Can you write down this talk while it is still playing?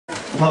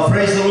Well,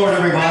 praise the Lord,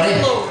 everybody.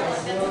 Praise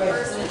the Lord.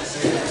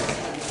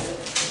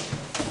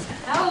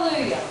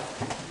 Hallelujah.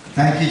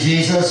 Thank you,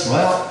 Jesus.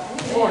 Well,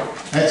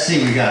 let's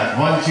see. We got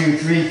 1, 2,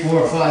 3,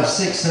 4, 5,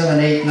 6, 7,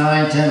 8,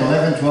 9, 10,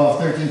 11, 12,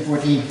 13,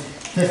 14,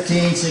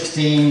 15,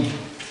 16,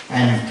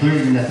 and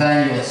including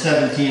Nathaniel at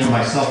 17 and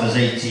myself as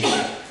 18.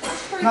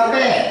 Not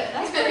bad.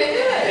 That's pretty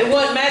good. It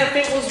wouldn't matter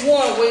if it was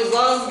one, as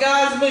long as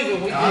God's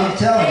moving, we good. I'm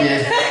telling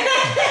you.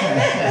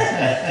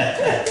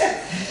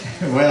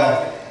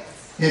 Well,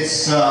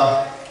 it's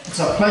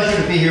a pleasure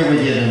to be here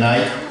with you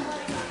tonight,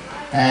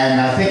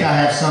 and I think I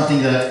have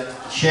something to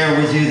share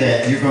with you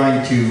that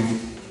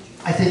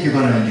I think you're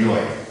going to enjoy.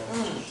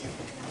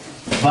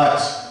 But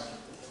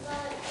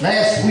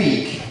last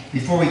week,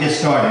 before we get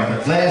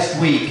started, last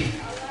week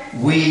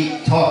we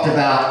talked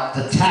about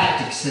the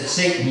tactics that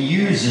Satan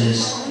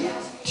uses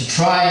to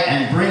try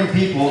and bring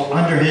people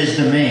under his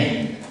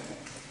domain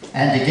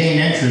and to gain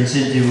entrance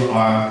into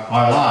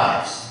our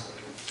lives.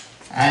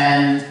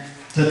 And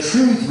the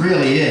truth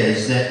really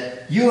is that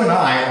you and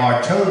I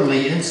are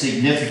totally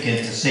insignificant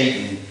to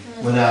Satan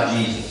without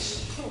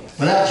Jesus.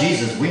 Without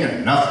Jesus, we are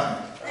nothing.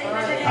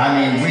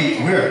 I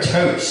mean, we're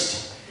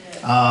toast.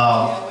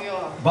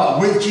 But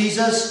with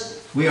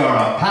Jesus, we are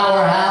a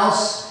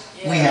powerhouse.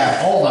 We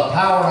have all the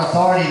power and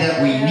authority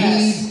that we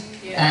need.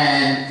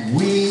 And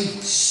we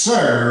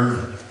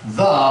serve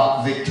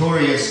the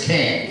victorious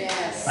King.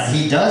 But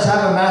he does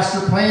have a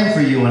master plan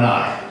for you and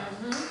I.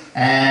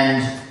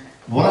 And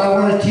what I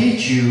want to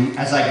teach you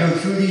as I go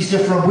through these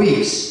different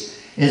weeks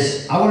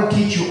is I want to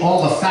teach you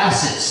all the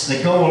facets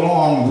that go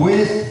along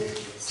with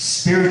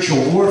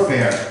spiritual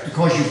warfare,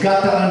 because you've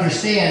got to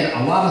understand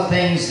a lot of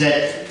things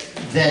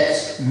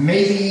that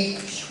maybe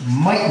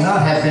might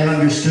not have been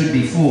understood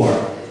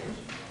before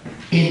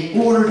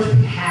in order to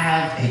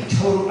have a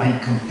total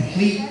and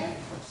complete,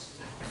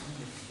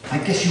 I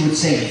guess you would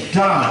say,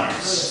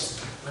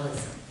 dominance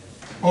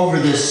over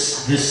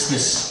this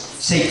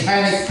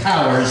satanic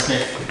powers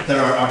that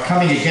are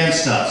coming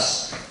against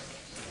us.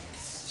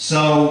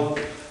 So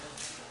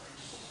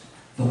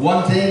the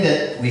one thing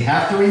that we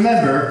have to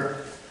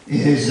remember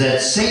is that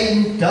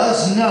Satan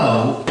does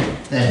know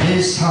that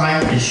his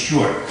time is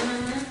short.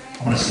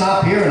 I want to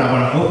stop here and I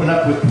want to open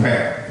up with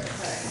prayer.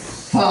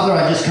 Father,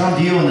 I just come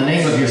to you in the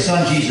name of your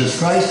Son, Jesus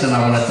Christ, and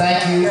I want to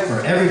thank you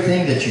for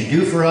everything that you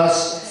do for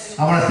us.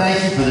 I want to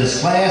thank you for this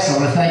class. I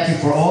want to thank you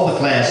for all the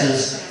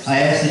classes. I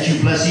ask that you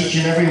bless each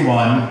and every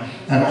one,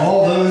 and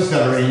all those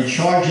that are in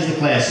charge of the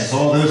classes,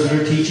 all those that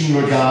are teaching,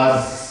 Lord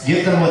God,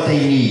 give them what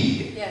they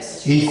need.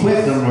 Yes.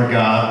 Equip them, Lord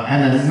God,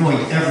 and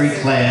anoint every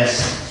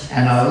class,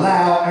 and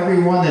allow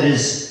everyone that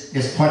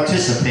is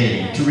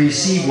participating to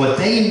receive what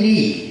they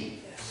need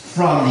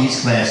from these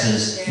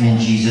classes in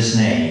Jesus'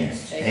 name.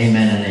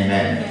 Amen and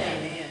amen.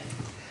 Amen.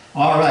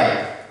 All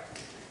right.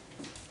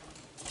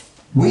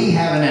 We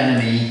have an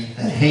enemy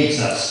that hates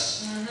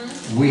us.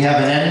 We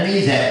have an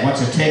enemy that wants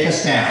to take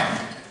us down.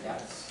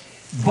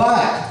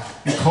 But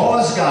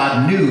because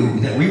God knew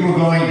that we were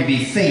going to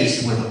be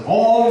faced with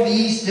all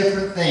these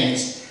different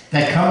things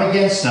that come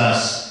against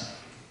us,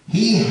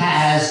 he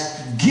has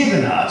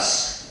given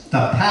us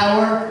the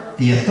power,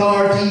 the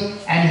authority,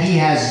 and he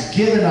has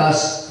given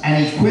us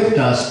and equipped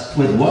us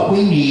with what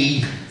we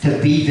need to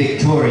be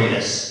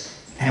victorious.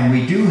 And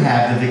we do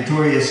have the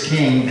victorious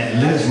King that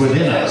lives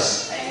within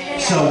us.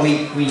 So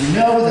we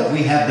know that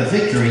we have the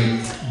victory,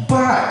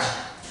 but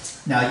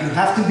now you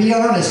have to be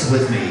honest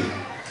with me.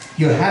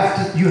 You have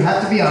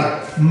to be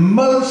honest.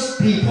 Most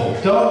people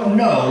don't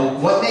know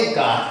what they've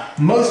got.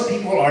 Most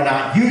people are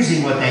not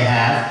using what they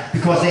have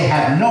because they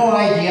have no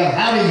idea of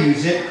how to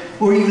use it,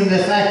 or even the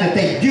fact that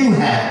they do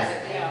have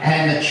it.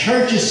 And the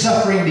church is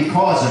suffering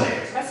because of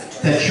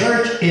it. The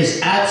church is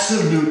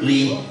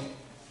absolutely,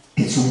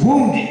 it's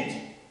wounded.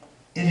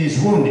 It is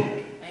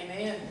wounded.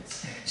 Amen.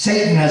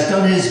 Satan has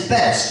done his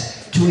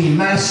best to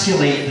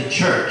emasculate the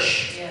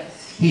church.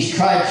 Yes. He's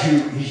tried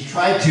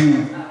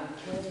to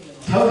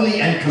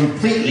totally and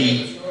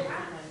completely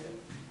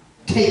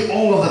take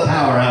all of the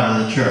power out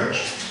of the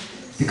church.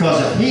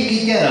 Because if he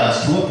could get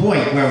us to a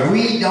point where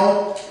we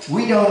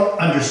don't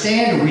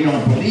understand, or we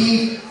don't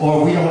believe,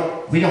 or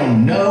we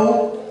don't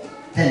know,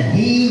 then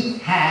he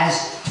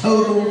has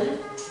total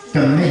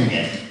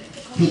dominion.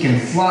 He can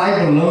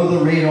fly below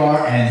the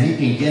radar and he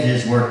can get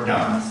his work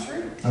done.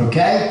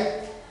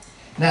 Okay?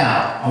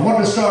 Now, I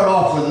want to start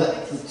off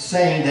with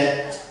saying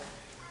that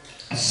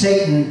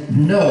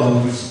Satan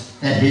knows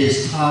that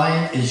his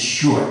time is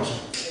short.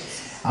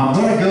 I'm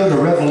going to go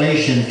to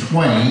Revelation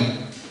 20,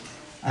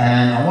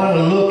 and I want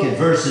to look at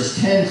verses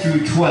 10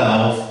 through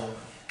 12,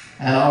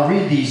 and I'll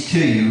read these to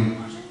you.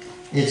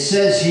 It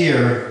says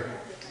here,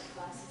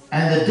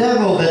 "And the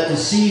devil that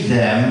deceived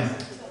them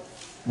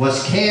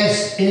was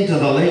cast into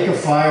the lake of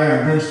fire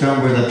and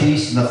brimstone, where the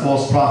beast and the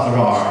false prophet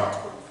are,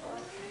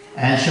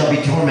 and shall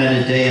be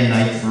tormented day and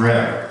night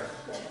forever."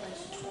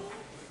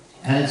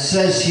 And it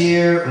says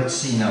here, let's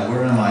see now,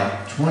 where am I?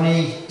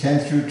 20, 10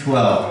 through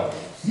 12.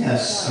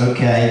 Yes,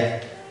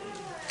 okay.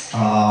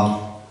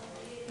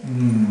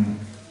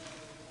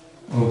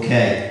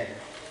 Okay.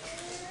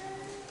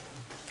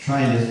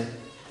 Trying to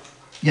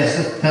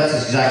Yes, that's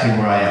exactly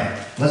where I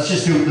am. Let's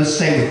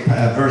stay with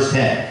verse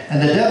 10.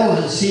 And the devil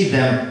that deceived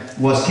them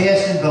was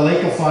cast into the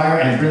lake of fire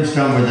and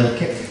brimstone where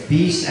the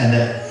beast and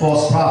the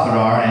false prophet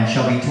are, and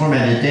shall be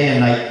tormented day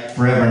and night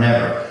forever and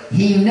ever.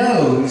 He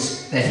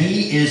knows that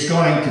he is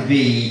going to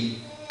be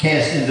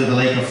cast into the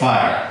lake of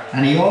fire.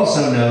 And he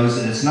also knows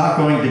that it's not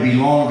going to be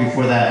long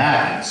before that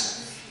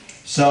happens.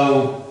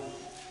 So,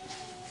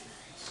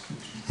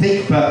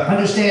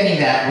 understanding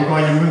that, we're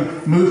going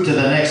to move to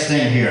the next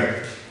thing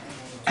here.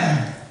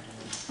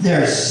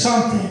 There's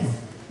something.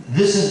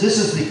 This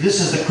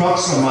is the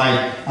crux of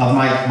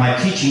my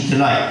teaching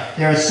tonight.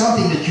 There is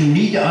something that you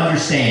need to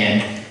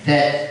understand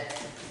that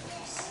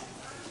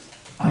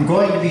I'm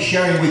going to be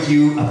sharing with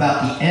you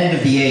about the end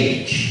of the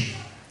age.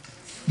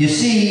 You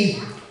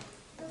see,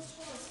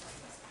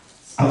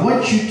 I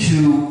want you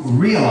to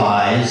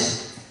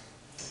realize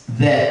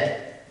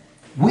that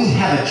we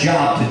have a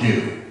job to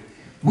do.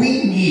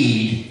 We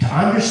need to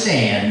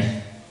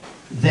understand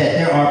that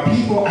there are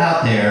people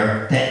out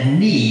there that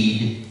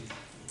need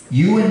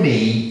you and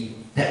me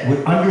that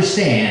would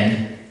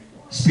understand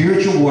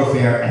spiritual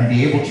warfare and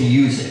be able to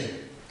use it.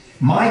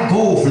 My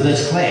goal for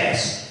this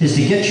class is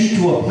to get you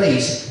to a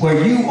place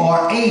where you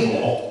are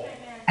able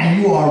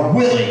and you are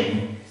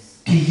willing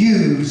to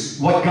use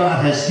what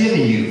God has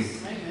given you.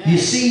 You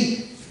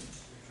see,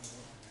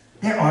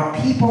 there are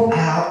people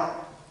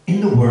out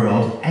in the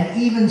world, and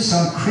even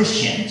some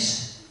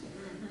Christians,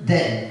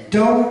 that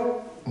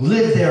don't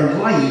live their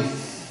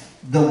life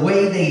the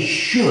way they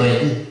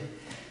should,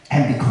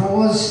 and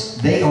because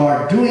they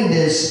are doing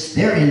this,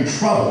 they're in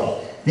trouble.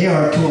 They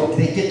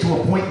get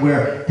to a point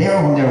where they're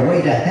on their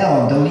way to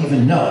hell and don't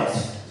even know it.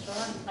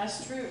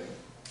 That's true.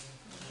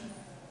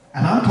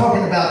 And I'm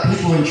talking about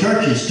people in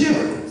churches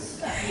too.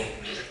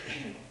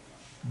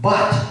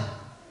 But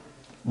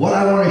what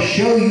I want to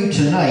show you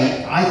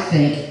tonight, I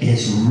think,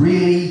 is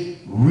really,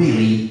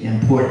 really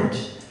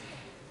important.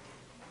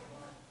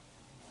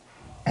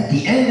 At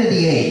the end of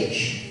the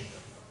age,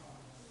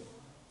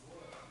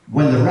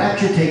 when the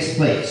rapture takes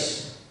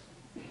place,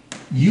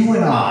 you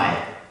and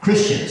I,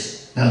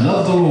 Christians that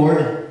love the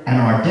Lord and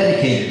are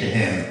dedicated to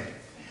Him,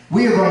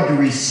 we are going to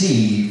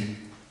receive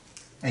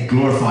a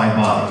glorified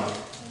body.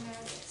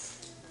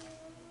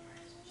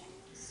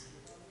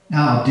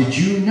 Now, did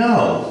you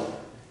know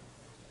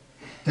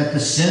that the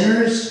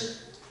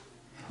sinners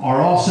are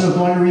also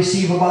going to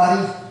receive a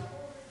body?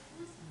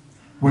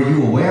 Were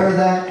you aware of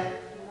that?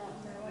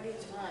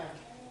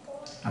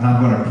 And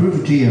I'm going to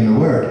prove it to you in the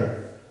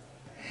Word.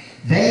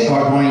 They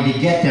are going to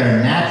get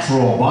their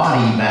natural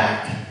body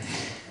back.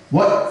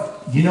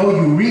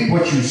 You reap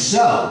what you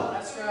sow.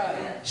 That's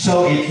right.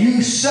 So if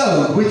you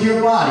sowed with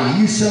your body,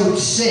 you sowed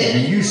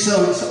sin, and you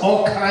sowed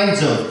all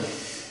kinds of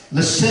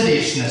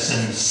lasciviousness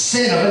and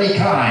sin of any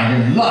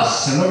kind, and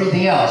lust and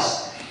everything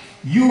else,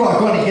 you are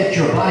going to get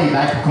your body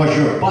back, because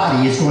your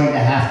body is going to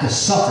have to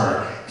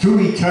suffer through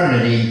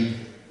eternity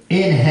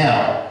in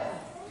hell.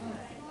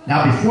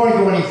 Now, before I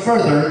go any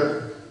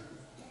further,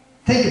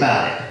 think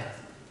about it.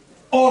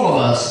 All of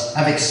us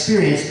have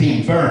experienced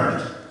being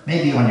burned,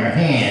 maybe on your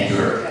hand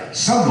or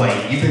some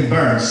way you've been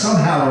burned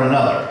somehow or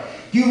another.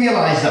 Do you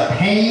realize the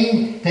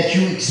pain that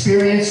you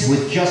experience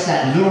with just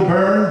that little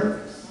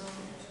burn?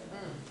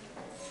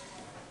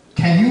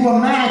 Can you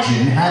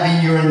imagine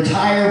having your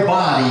entire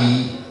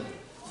body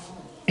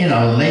in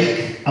a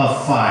lake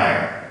of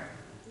fire?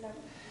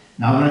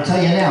 Now, I'm going to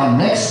tell you now,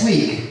 next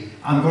week,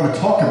 I'm going to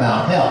talk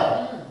about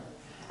hell.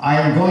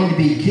 I am going to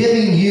be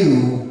giving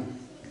you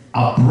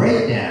a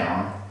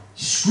breakdown,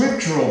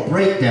 scriptural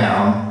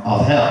breakdown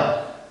of hell.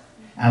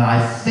 And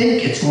I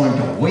think it's going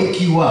to wake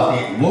you up.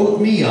 It woke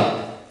me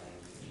up.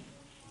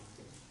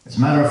 As a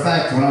matter of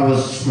fact, when I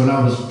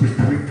was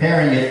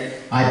preparing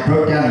it, I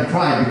broke down and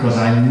cried, because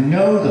I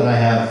know that I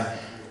have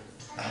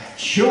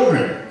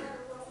children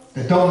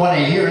that don't want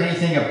to hear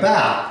anything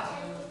about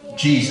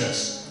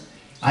Jesus.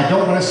 I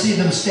don't want to see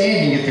them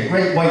standing at the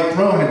great white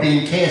throne and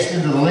being cast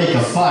into the lake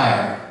of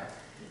fire.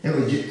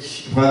 We'll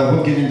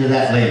get into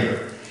that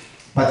later.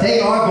 But they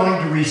are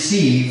going to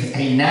receive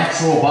a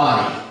natural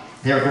body.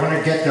 They're going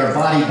to get their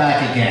body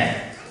back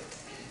again.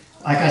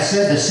 Like I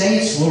said, the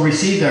saints will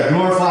receive their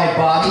glorified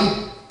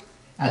body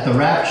at the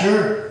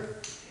rapture.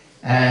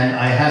 And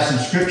I have some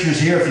scriptures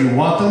here if you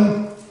want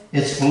them.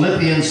 It's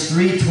Philippians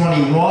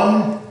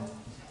 3:21,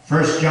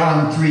 1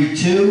 John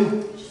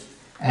 3:2,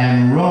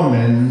 and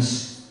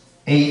Romans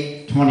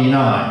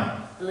 8:29.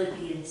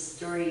 Philippians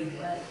 3,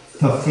 what?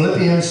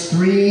 Philippians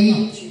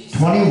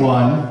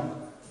 3:21,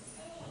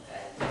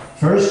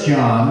 1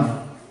 John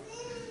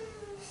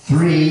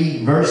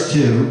 3, verse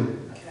 2,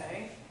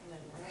 Okay.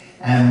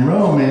 and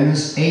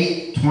Romans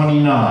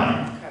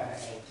 8:29. Okay.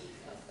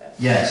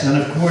 Yes,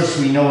 and of course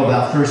we know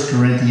about 1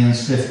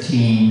 Corinthians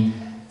 15,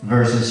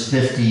 verses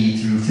 50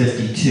 through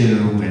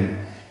 52, and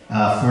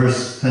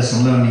 1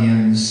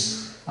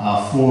 Thessalonians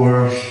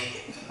 4,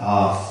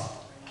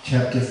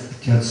 chapter,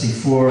 let's see,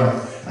 4,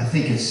 I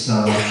think it's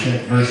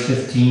verse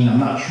 15, I'm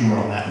not sure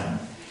on that one.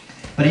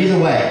 But either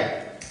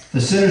way, the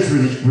sinners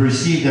will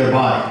receive their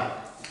body.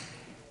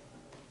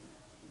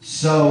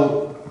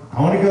 So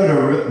I want to go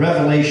to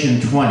Revelation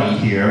 20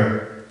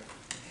 here,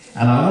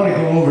 and I want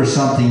to go over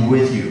something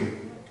with you.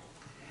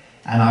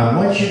 And I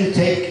want you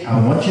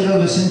to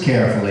listen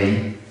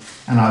carefully,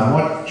 and I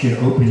want you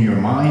to open your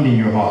mind and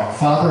your heart.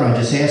 Father, I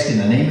just ask in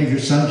the name of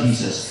your Son,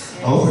 Jesus,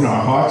 open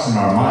our hearts and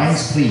our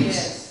minds,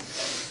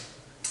 please.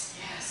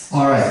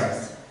 All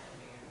right.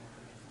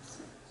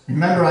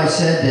 Remember I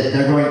said that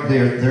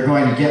they're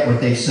going to get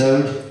what they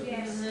sowed?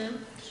 Yes.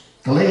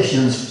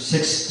 Galatians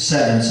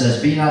 6:7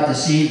 says, "Be not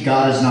deceived,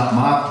 God is not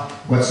mocked.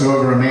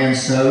 Whatsoever a man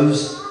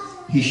sows,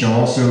 he shall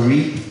also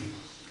reap."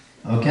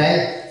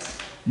 Okay?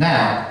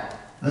 Now,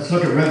 let's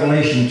look at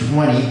Revelation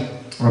 20.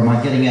 Or am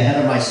I getting ahead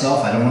of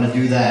myself? I don't want to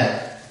do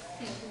that.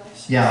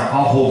 Yeah,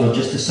 I'll hold on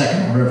just a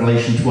second on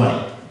Revelation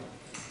 20.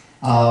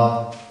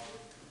 I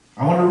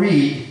want to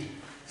read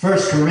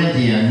 1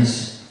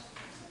 Corinthians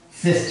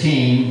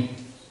 15,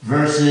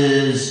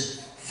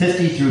 verses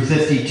 50 through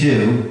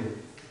 52.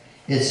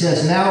 It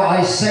says, "Now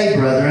I say,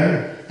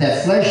 brethren,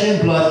 that flesh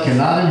and blood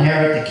cannot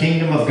inherit the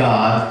kingdom of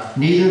God,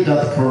 neither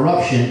doth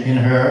corruption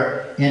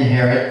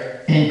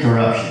inherit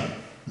incorruption."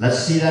 Let's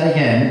see that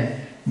again.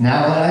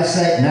 Now I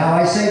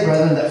say,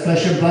 brethren, that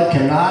flesh and blood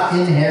cannot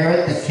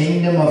inherit the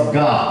kingdom of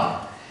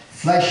God.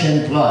 Flesh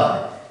and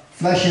blood.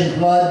 Flesh and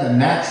blood, the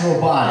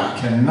natural body,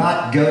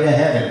 cannot go to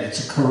heaven.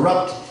 It's a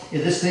corrupt.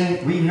 This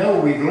thing we know,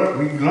 we've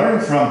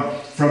learned from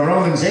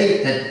Romans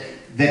 8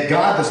 that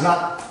God does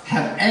not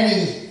have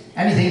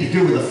anything to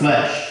do with the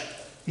flesh.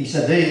 He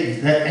said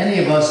that any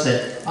of us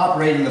that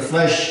operate in the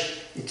flesh,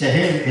 to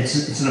him,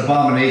 it's an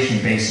abomination,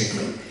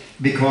 basically,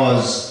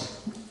 because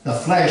the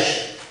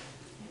flesh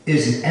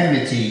is an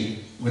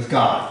enmity with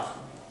God.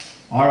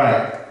 All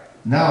right.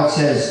 Now it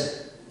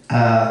says,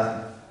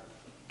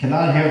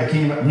 cannot inherit the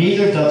kingdom,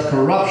 neither doth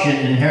corruption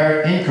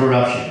inherit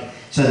incorruption.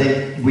 So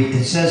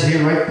it says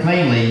here right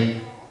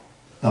plainly,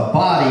 the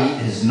body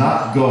is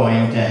not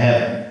going to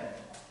heaven.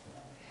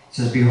 It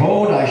says,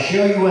 "Behold, I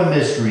show you a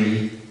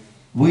mystery.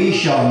 We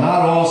shall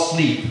not all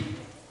sleep,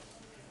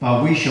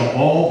 but we shall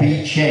all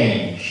be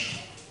changed.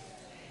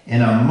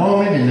 In a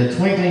moment, in the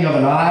twinkling of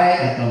an eye,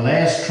 at the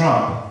last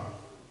trump.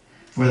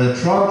 For the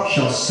trump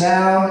shall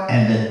sound,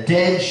 and the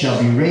dead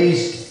shall be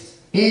raised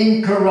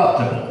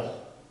incorruptible,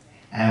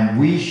 and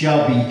we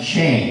shall be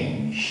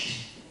changed."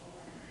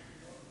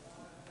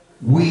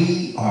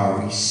 We are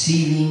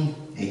receiving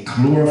a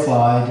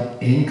glorified,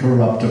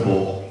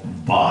 incorruptible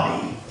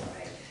body.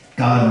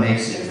 God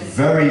makes it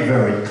very,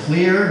 very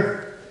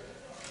clear.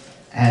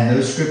 And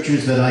those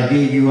scriptures that I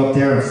gave you up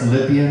there in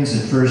Philippians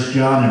and 1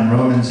 John and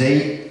Romans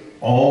 8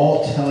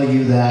 all tell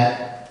you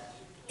that.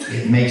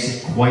 It makes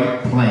it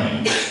quite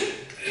plain.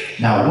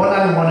 Now, what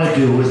I want to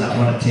do is I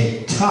want to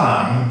take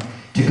time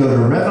to go to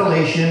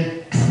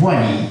Revelation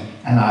 20,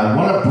 and I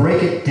want to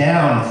break it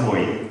down for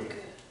you.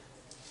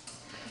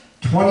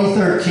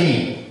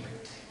 2013.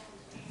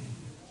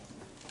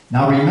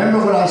 Now,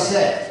 remember what I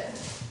said.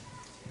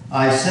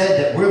 I said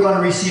that we're going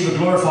to receive a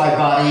glorified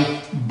body,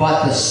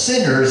 but the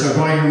sinners are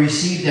going to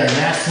receive their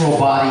natural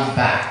body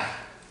back.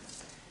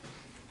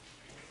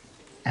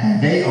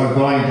 And they are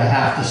going to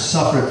have to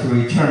suffer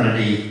through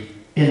eternity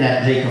in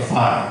that lake of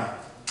fire.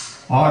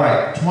 All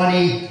right,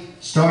 20,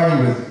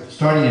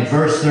 starting in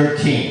verse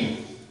 13.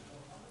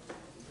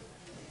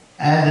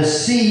 "And the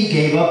sea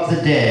gave up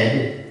the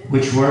dead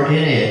which were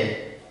in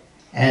it,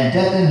 and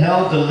death and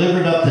hell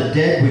delivered up the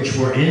dead which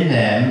were in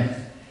them,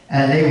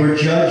 and they were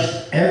judged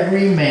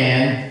every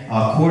man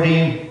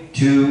according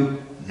to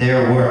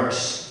their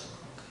works."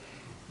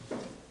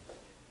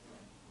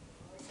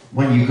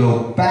 When you go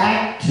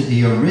back to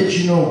the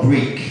original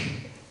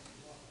Greek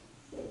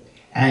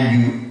and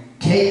you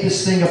take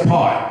this thing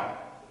apart,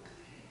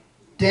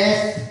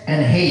 death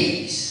and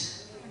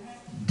Hades,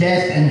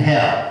 death and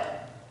hell,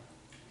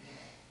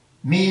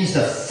 means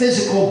the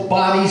physical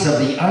bodies of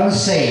the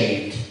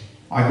unsaved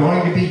are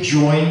going to be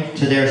joined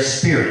to their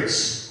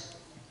spirits.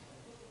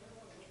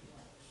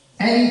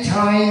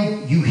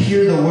 Anytime you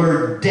hear the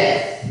word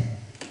death,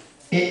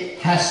 it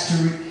has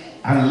to,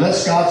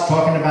 unless God's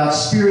talking about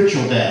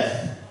spiritual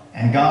death,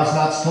 and God's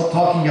not still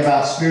talking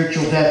about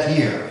spiritual death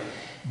here,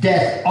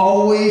 death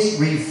always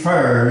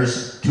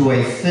refers to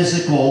a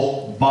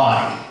physical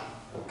body.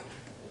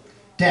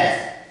 Death.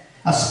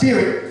 A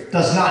spirit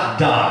does not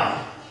die.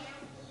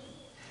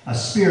 A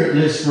spirit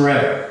lives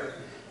forever.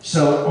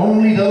 So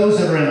only those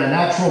that are in a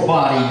natural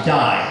body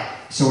die.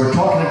 So we're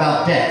talking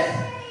about death.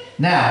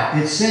 Now,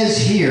 it says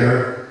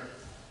here,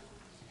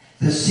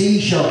 "The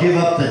sea shall give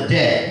up the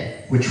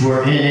dead which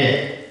were in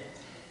it."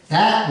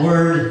 That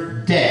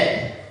word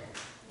dead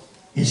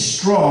is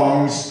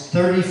Strong's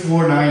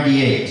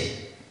 3498.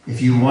 If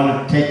you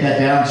want to take that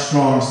down,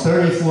 Strong's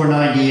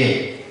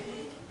 3498.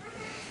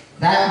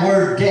 That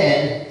word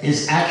dead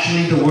is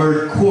actually the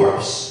word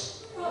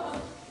corpse.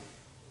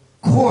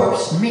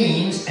 Corpse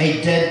means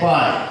a dead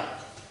body.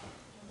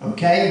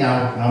 Okay,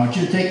 now I want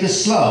you to take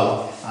this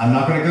slow. I'm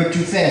not going to go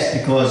too fast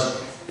because,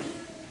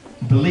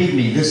 believe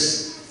me,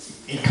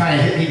 it kind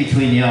of hit me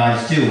between the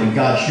eyes too when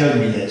God showed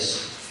me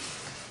this.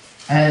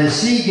 "And the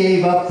sea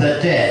gave up the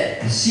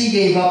dead." The sea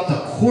gave up the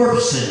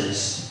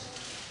corpses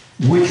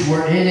which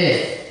were in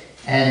it,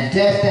 and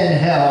death and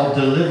hell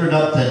delivered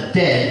up the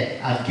dead.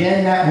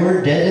 Again, that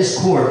word dead is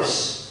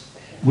corpse,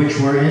 which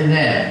were in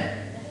them.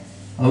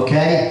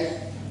 Okay?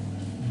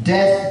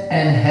 Death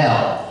and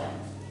hell.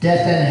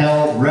 Death and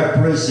hell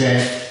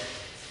represent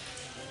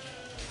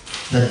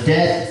the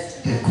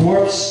death, the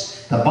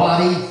corpse, the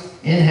body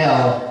in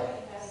hell,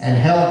 and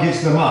hell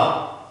gives them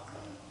up.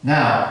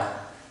 Now,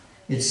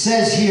 it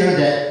says here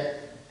that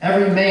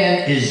every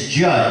man is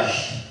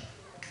judged.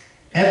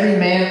 Every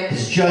man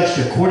is judged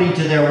according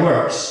to their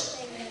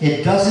works.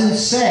 It doesn't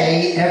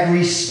say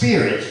every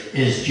spirit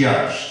is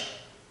judged.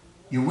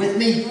 You with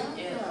me?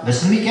 Yeah.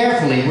 Listen to me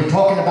carefully. We're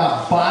talking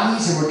about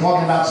bodies and we're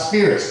talking about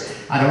spirits.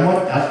 I don't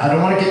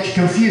want to get you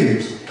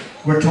confused.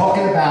 We're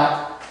talking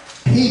about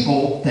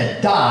people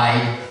that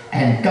died,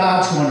 and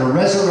God's going to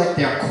resurrect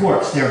their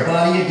corpse, their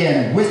body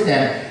again with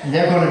them, and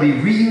they're going to be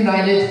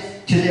reunited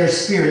to their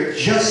spirit,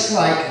 just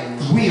like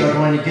we are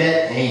going to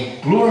get a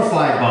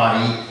glorified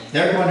body.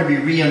 They're going to be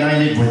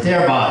reunited with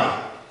their body.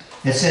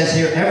 It says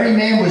here, every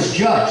man was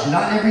judged.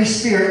 Not every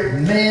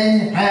spirit.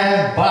 Men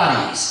have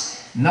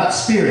bodies, not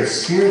spirits.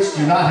 Spirits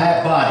do not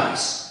have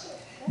bodies.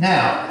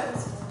 Now,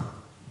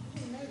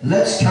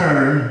 let's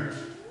turn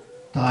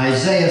to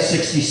Isaiah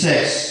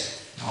 66.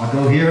 I'll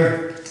go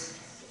here.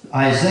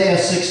 Isaiah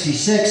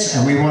 66,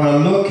 and we want to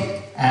look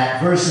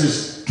at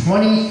verses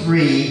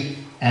 23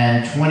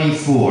 and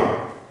 24.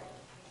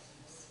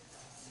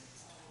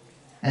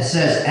 It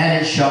says,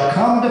 and it shall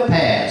come to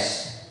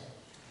pass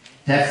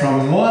that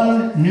from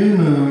one new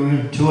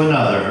moon to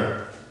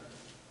another,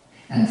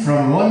 and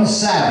from one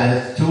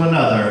Sabbath to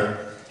another,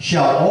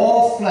 shall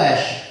all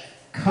flesh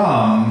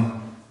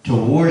come to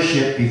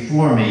worship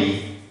before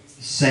me,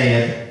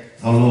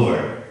 saith the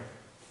Lord.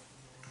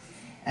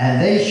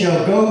 And they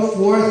shall go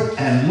forth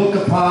and look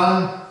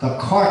upon the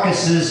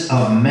carcasses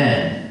of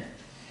men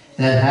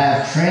that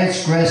have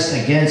transgressed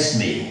against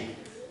me.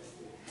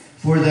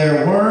 For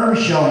their worm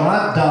shall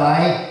not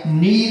die,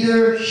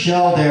 neither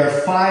shall their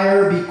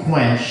fire be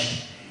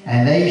quenched,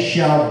 and they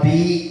shall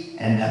be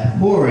an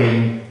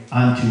abhorring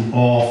unto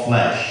all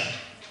flesh.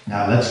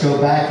 Now let's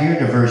go back here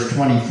to verse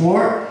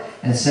 24.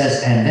 And it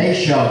says, and they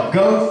shall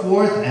go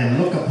forth and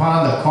look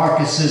upon the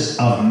carcasses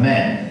of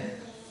men.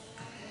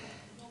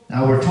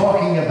 Now we're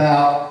talking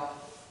about,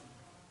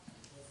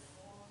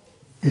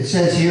 it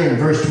says here in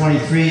verse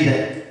 23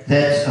 that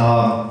it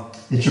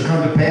shall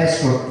come to pass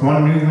from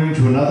one new moon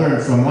to another,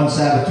 and from one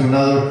Sabbath to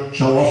another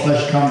shall all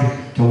flesh come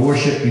to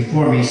worship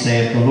before me,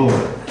 saith the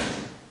Lord.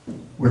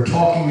 We're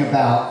talking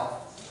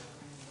about,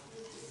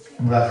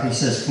 well, he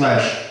says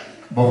flesh,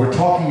 but we're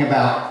talking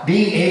about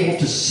being able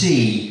to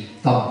see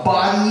the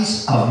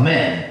bodies of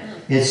men.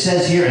 It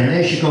says here, and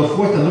they shall go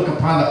forth and look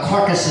upon the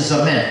carcasses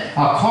of men.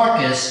 A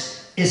carcass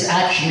is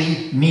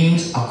actually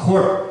means a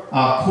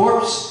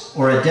corpse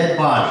or a dead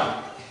body.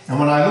 And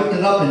when I looked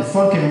it up in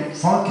Funk and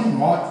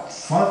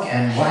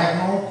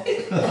Wagnall,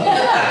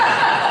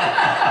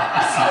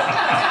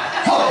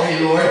 help me,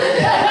 Lord.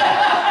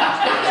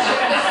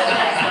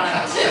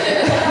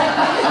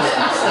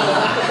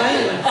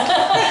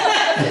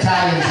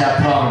 Italians have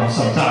problems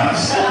sometimes.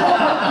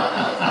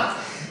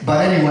 But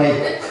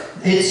anyway,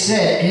 it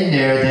said in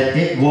there that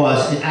it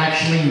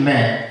actually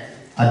meant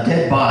a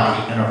dead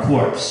body and a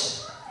corpse.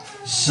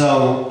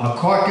 So a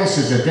carcass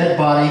is a dead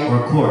body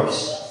or a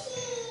corpse.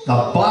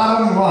 The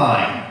bottom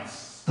line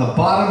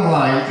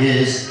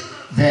is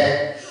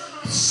that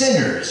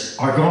sinners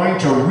are going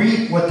to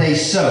reap what they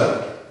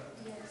sowed.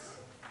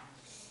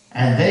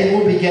 And they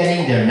will be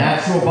getting their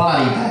natural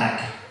body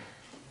back.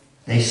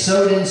 They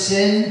sowed in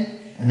sin,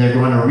 and they're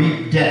going to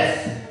reap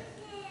death.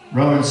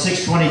 Romans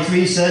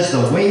 6:23 says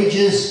the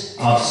wages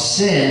of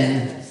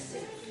sin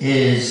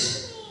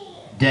is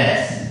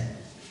death.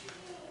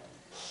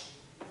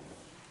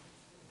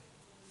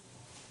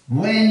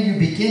 When you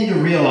begin to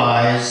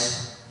realize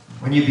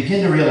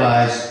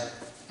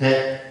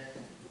that,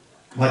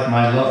 like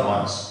my loved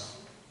ones,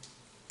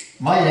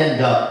 might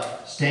end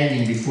up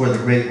standing before the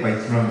great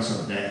white throne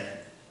someday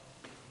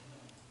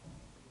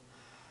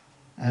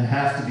and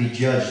have to be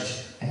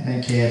judged and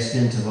then cast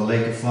into the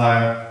lake of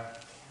fire,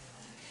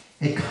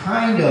 it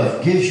kind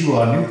of gives you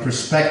a new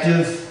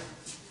perspective,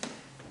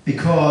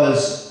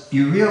 because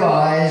you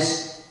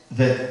realize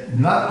that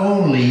not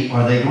only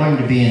are they going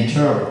to be in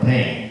terrible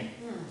pain,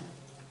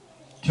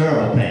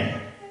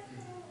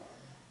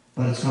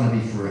 but it's going to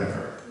be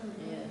forever.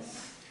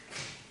 Yes.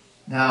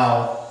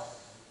 Now,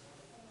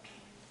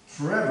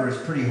 forever is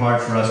pretty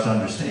hard for us to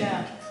understand.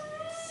 Yeah.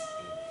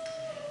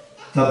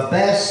 The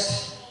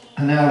best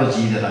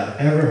analogy that I've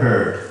ever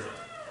heard,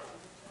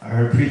 I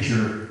heard a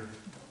preacher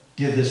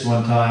give this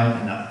one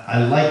time, and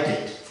I liked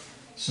it,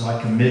 so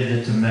I committed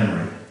it to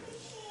memory.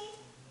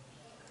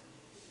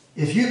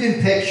 If you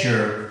can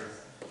picture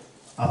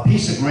a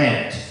piece of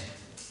granite,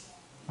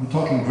 I'm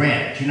talking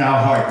granite, you know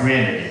how hard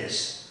granite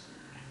is,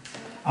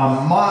 a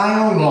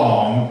mile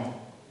long,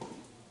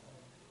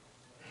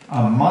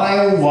 a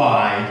mile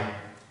wide,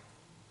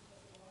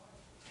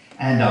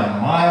 and a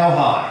mile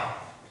high.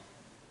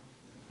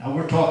 Now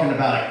we're talking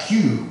about a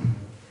cube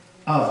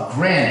of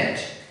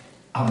granite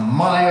a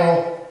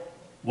mile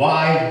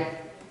wide,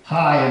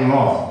 high, and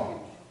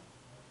long.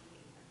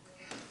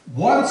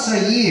 Once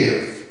a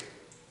year,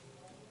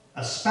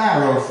 a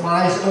sparrow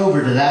flies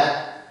over to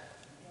that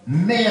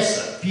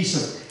massive piece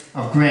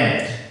of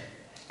granite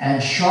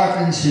and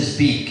sharpens his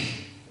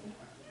beak.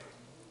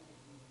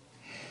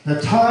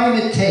 The time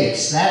it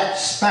takes that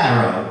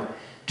sparrow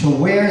to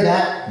wear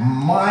that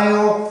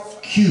mile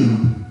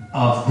cube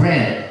of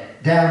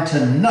granite down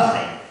to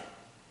nothing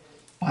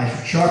by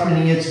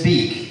sharpening its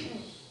beak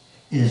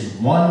is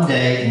one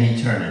day in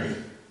eternity.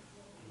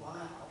 Wow.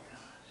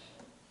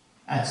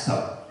 That's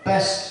the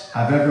best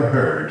I've ever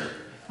heard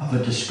of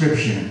a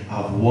description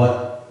of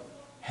what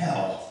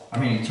hell,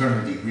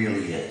 eternity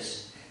really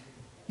is.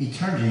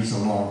 Eternity is a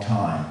long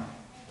time,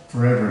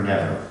 forever and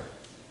ever.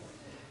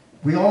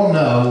 We all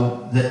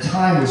know that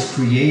time was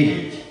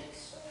created.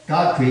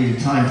 God created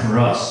time for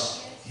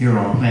us here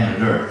on planet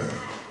Earth.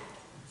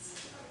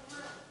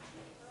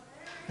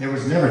 There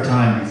was never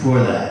time before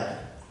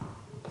that.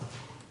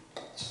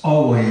 It's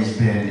always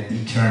been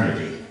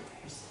eternity.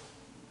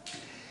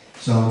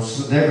 So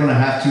they're going to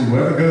have to,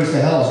 whoever goes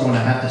to hell is going to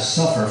have to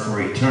suffer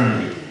for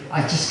eternity.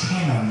 I just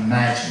can't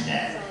imagine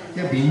that.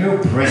 There'll be no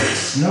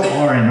breaks, no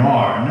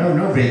R&R,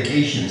 no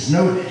vacations,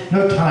 no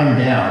time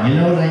down. You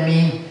know what I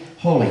mean?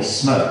 Holy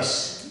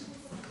smokes.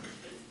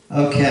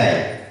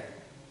 Okay.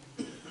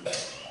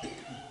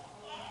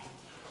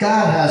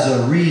 God has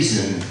a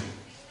reason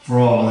for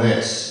all of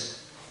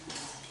this.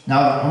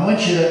 Now, I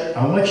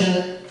want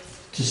you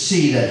to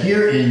see that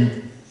here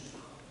in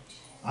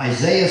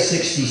Isaiah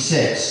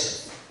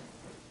 66,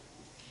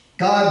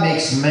 God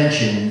makes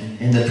mention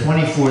in the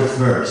 24th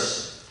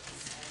verse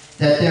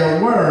that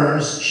their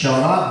worms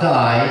shall not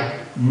die,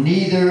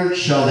 neither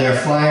shall their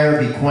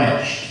fire be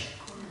quenched.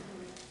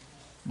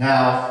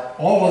 Now,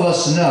 all of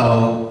us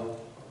know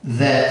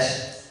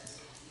that,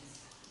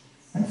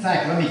 in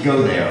fact, let me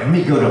go there. Let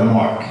me go to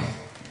Mark.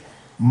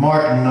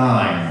 Mark 9.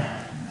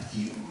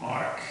 Matthew,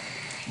 Mark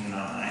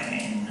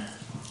 9.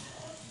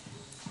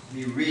 Let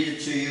me read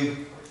it to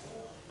you.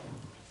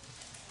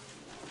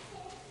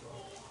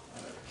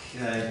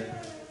 Okay.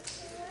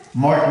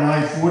 Mark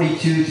 9,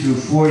 42 through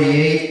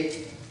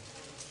 48.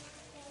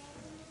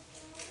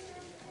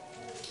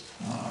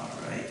 All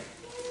right.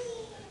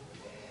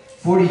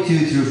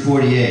 42 through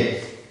 48.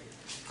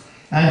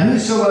 And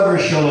whosoever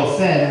shall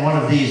offend one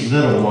of these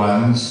little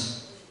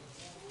ones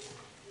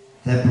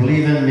that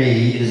believe in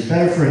me, it is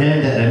better for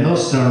him that a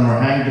millstone were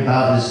hanged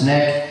about his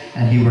neck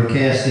and he were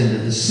cast into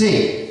the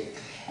sea.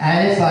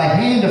 And if thy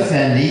hand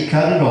offend thee,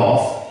 cut it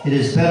off. It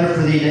is better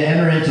for thee to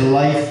enter into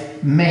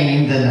life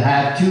maimed than to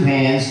have two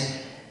hands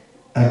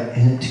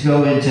and to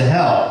go into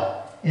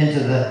hell, into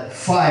the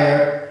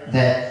fire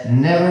that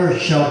never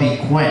shall be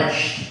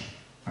quenched.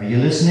 Are you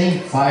listening?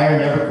 Fire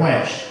never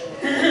quenched.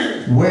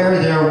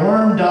 Where their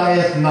worm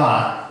dieth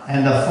not,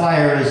 and the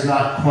fire is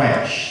not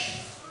quenched.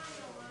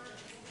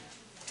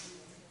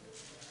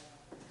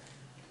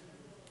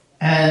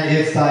 And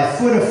if thy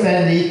foot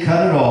offend thee,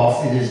 cut it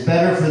off. It is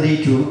better for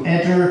thee to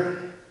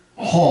enter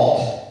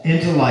halt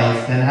into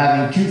life than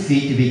having 2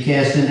 feet to be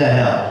cast into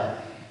hell,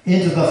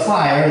 into the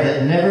fire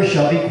that never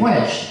shall be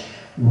quenched,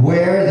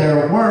 where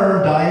their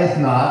worm dieth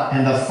not,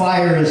 and the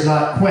fire is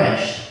not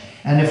quenched.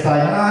 And if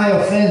thine eye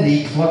offend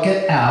thee, pluck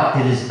it out.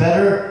 It is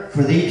better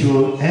for thee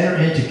to enter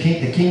into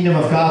the kingdom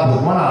of God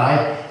with one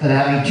eye than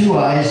having 2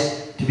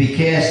 eyes to be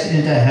cast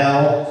into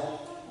hell,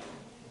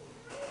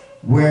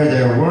 where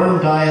their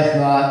worm dieth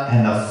not,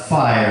 and the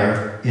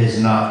fire is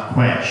not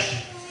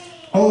quenched.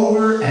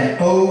 Over and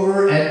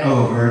over and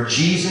over,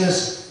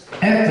 Jesus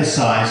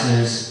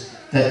emphasizes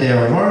that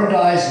their worm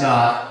dies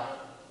not,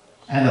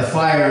 and the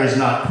fire is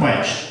not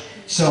quenched.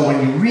 So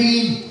when you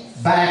read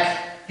back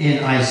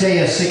in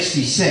Isaiah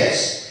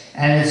 66,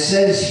 and it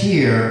says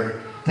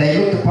here, they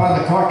looked upon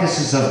the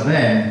carcasses of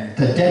men,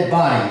 the dead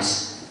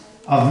bodies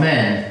of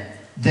men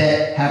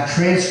that have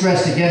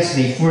transgressed against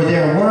me, for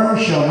their worm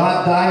shall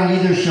not die,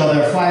 neither shall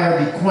their fire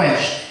be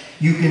quenched.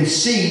 You can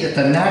see that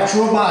the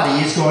natural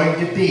body is going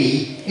to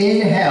be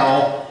in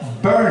hell,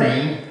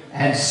 burning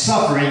and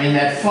suffering in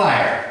that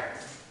fire.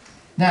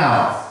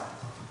 Now,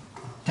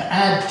 to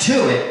add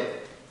to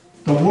it,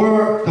 the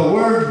word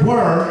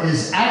worm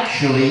is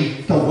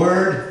actually the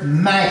word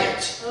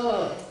maggot.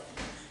 Oh.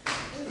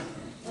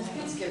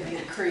 That's giving me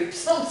the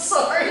creeps. I'm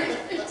sorry.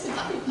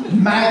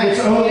 Maggots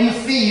only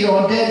feed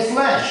on dead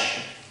flesh.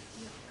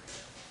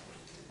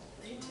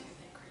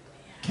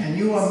 Can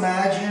you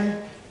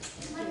imagine?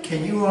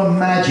 Can you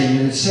imagine?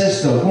 And it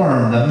says the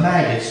worm, the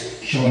maggots,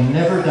 shall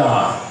never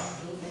die,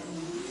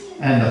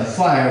 and the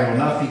fire will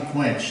not be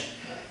quenched.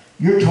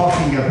 You're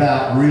talking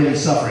about really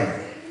suffering.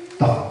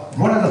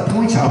 One of the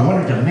points I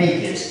wanted to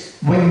make is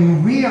when you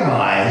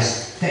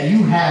realize that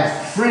you have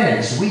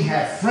friends, we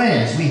have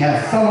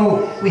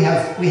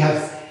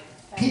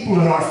people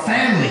in our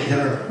family that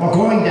are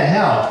going to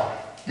hell.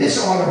 This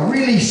ought to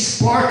really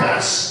spark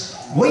us.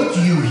 Wait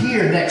till you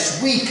hear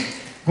next week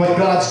what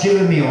God's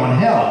given me on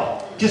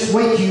hell. Just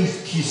wait till you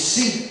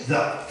see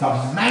the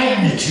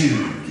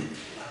magnitude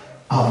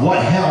of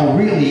what hell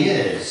really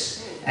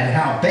is. and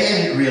how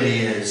bad it really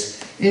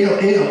is,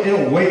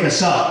 it'll wake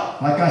us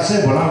up. Like I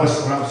said, when I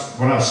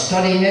was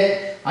studying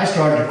it, I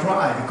started to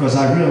cry because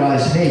I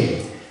realized,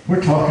 hey,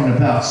 we're talking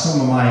about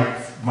some of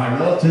my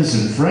relatives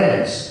and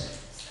friends.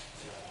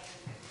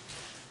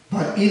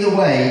 But either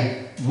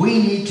way,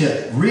 we need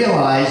to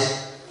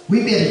realize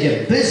we better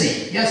get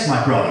busy. Yes,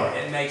 my brother.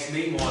 It makes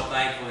me more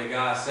thankful that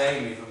God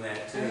saved me from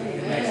that too.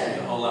 It makes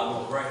me a whole lot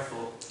more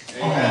grateful.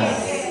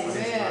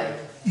 Amen.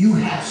 You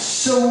have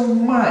so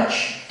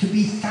much to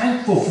be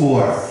thankful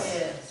for.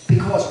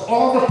 Because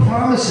all the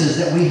promises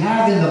that we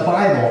have in the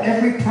Bible,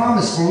 every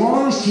promise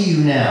belongs to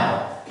you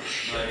now.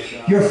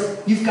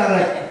 You've got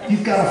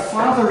a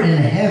Father in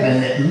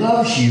heaven that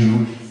loves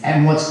you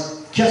and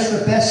wants just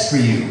the best for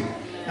you.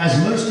 As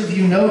most of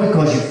you know,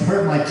 because you've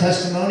heard my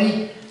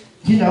testimony,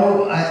 you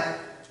know,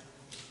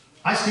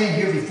 I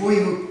stand here before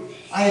you.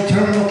 I had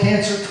terminal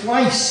cancer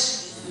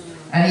twice,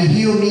 and He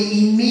healed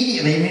me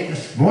immediately. I mean,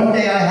 one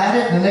day I had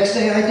it, and the next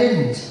day I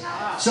didn't.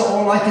 So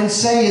all I can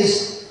say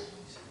is,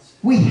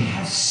 we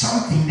have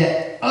something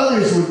that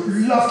others would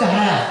love to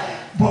have,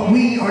 but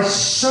we are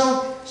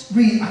so,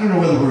 I don't know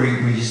whether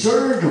we're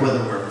reserved or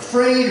whether we're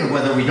afraid or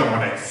whether we don't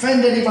want to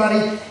offend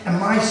anybody. And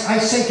I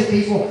say to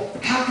people,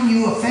 how can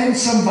you offend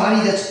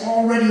somebody that's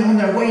already on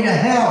their way to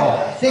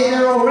hell?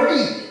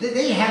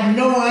 They have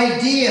no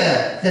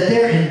idea that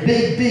they're in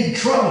big, big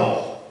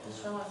trouble.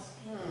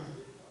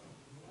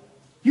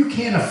 You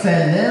can't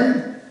offend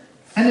them.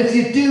 And if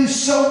you do,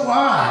 so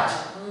what?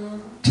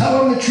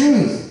 Tell them the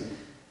truth.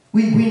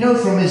 We know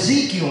from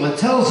Ezekiel, it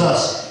tells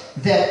us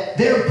that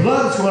their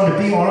blood's going to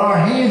be on our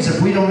hands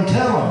if we don't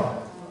tell them.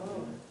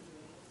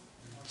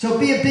 So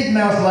be a big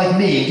mouth like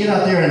me and get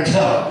out there and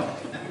tell them.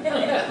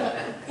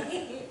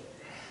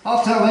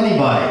 I'll tell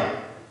anybody.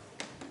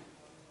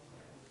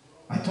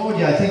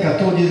 I think I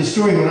told you the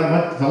story when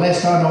the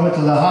last time I went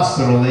to the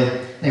hospital.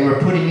 They were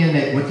putting in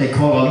what they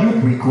call a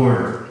loop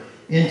recorder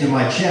into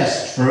my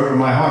chest for over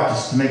my heart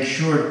just to make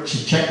sure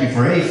to check me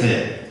for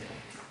AFib.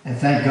 And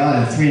thank God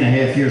in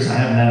 3.5 years I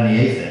haven't had any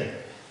AFib.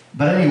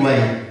 But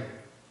anyway,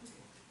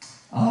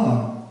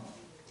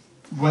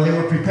 when they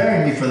were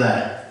preparing me for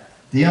that,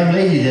 the young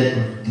lady that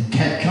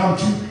had come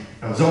to,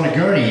 I was on a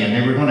gurney, and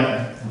they were going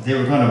to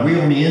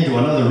wheel me into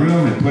another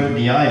room and put it in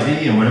the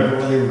IV and whatever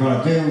they were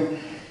going to do.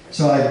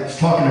 So I was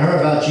talking to her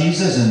about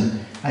Jesus, and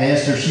I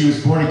asked her if she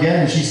was born again,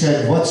 and she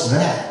said, "What's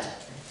that?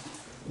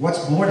 What's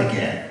born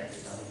again?"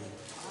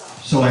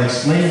 So I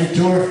explained it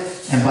to her,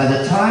 and by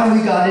the time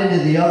we got into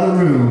the other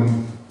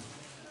room,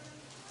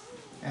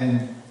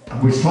 and I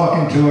was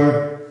talking to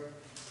her,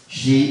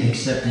 she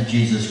accepted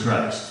Jesus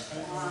Christ.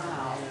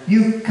 Wow.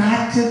 You've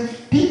got to,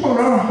 people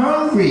are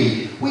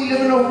hungry. We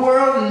live in a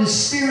world that is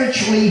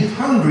spiritually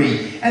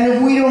hungry. And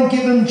if we don't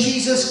give them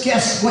Jesus,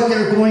 guess what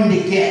they're going to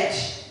get?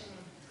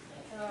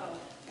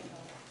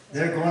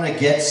 They're going to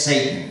get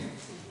Satan.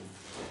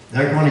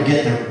 They're going to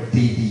get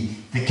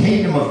the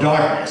kingdom of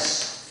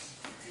darkness.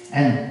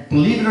 And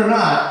believe it or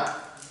not,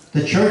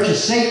 the Church of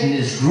Satan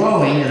is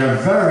growing at a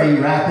very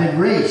rapid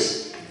rate.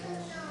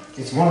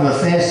 It's one of the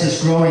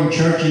fastest growing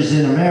churches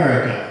in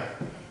America.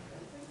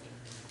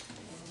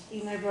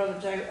 You know, Brother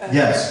Joe,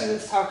 Yes. he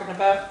was talking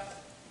about,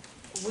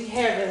 we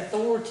have the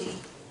authority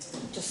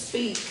to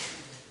speak,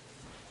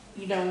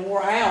 you know,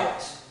 we're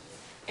out.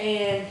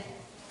 And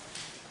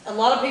a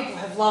lot of people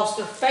have lost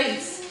their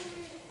faith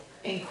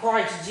in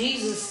Christ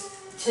Jesus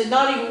to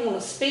not even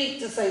want to speak,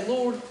 to say,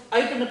 Lord,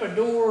 open up a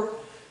door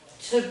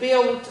to be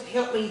able to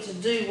help me to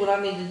do what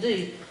I need to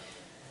do.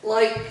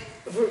 Like,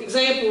 for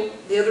example,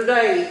 the other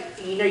day,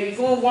 you know, you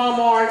go in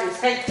Walmart, it's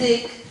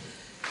hectic,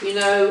 you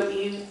know,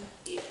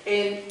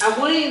 and I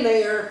went in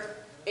there,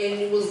 and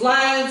it was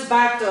lines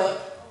backed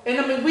up. And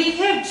I mean, we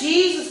have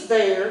Jesus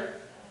there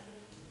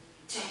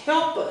to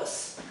help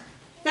us.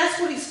 That's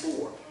what He's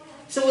for.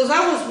 So as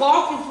I was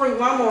walking through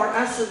Walmart,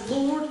 I said,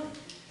 Lord,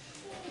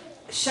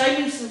 show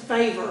me some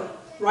favor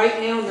right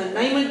now in the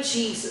name of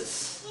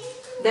Jesus,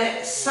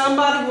 that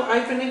somebody will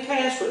open a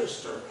cash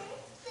register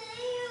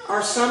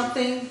or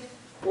something,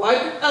 will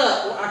open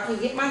up where I can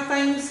get my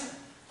things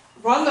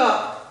rung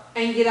up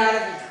and get out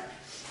of here.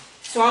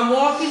 So I'm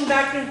walking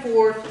back and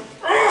forth,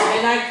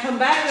 and I come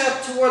back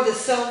up to where the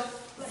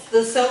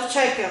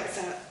self-checkout's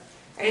at.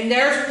 And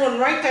there's one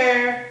right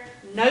there,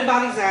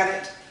 nobody's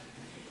at it.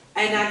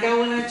 And I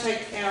go and I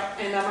check out,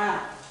 and I'm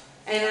out.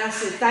 And I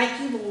said,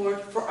 thank you,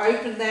 Lord, for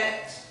opening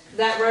that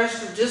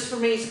register just for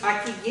me so I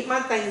can get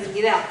my things and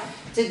get out.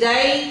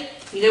 Today,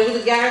 you know, with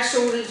the gas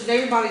shortage and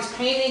everybody's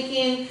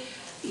panicking,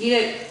 you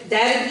know,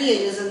 that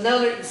again is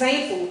another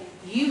example.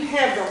 You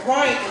have the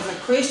right as a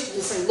Christian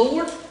to say,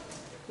 Lord,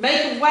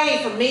 make a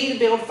way for me to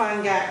be able to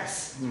find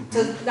gas.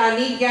 I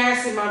need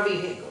gas in my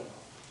vehicle.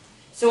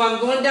 So I'm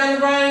going down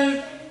the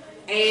road,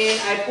 and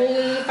I pull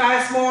into the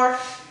Fast Mart,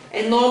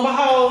 and lo and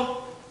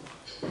behold,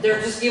 they're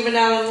just giving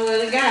out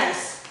unlimited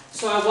gas.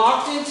 So I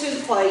walked into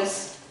the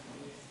place,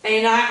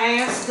 and I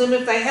asked them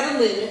if they had a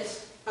limit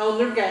on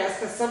their gas,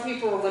 because some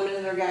people are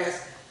limiting their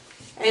gas.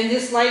 And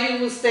this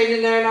lady was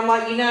standing there, and I'm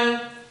like, you know,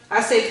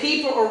 I said,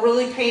 people are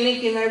really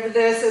panicking over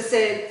this. I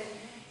said,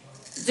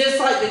 just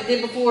like they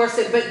did before, I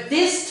said, but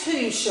this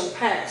too shall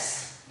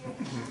pass.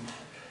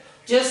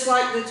 Just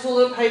like the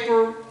toilet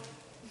paper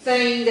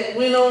thing that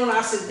went on,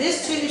 I said,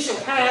 this too shall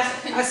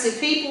pass. I said,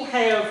 people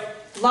have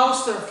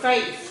lost their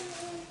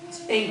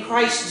faith in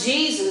Christ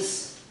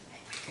Jesus.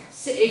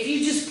 So if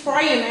you just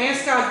pray and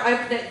ask God to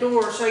open that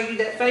door or show you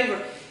that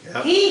favor,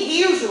 Yep. He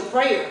hears your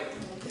prayer.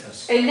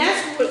 Yes. And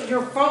that's what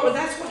you're for.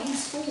 That's what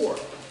He's for.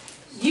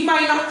 You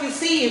may not can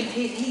see Him,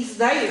 He's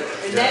there.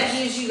 And that Yes.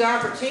 gives you the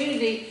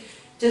opportunity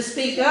to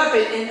speak up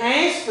and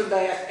ask for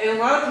that. And a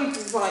lot of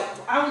people's like,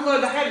 I would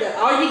love to have that.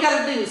 All you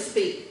got to do is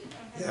speak.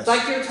 Yes.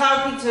 Like you're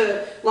talking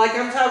to, like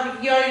I'm talking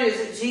to you, is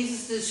that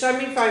Jesus to show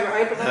me a favor,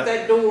 open up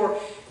that door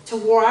to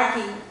where I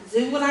can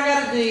do what I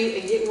got to do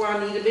and get where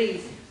I need to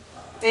be.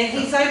 And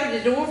He's opened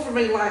the door for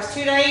me the last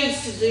 2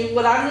 days to do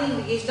what I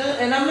need to get done.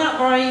 And I'm not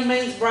by any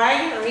means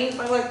bragging or anything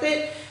like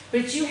that,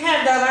 but you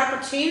have that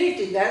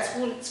opportunity. That's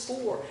what it's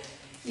for.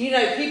 You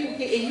know, people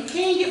get, and you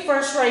can get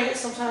frustrated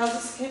sometimes.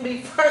 This can be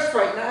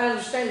frustrating. I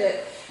understand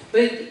that.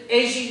 But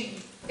as you,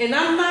 and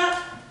I'm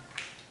not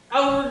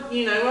older,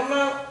 I'm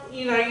not,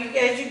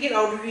 as you get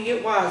older, you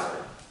get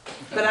wiser.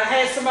 But I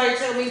had somebody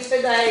tell me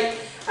today,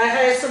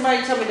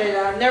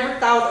 that I never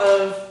thought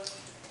of,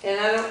 and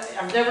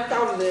I've never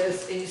thought of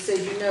this, and he said,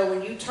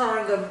 when you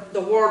turn the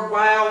word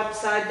wow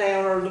upside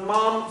down, or the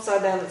mom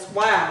upside down, it's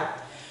wow.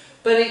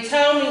 But he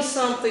told me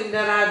something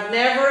that I've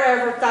never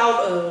ever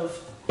thought of,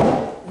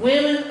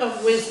 women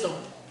of wisdom.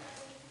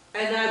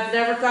 And I've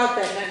never thought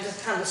that, and that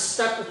just kind of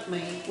stuck with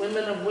me,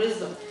 women of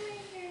wisdom.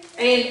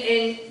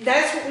 And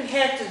that's what we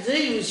have to do,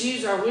 is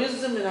use our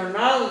wisdom and our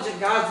knowledge that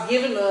God's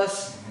given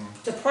us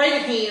to pray to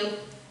Him.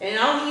 And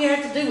all you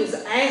have to do is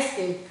ask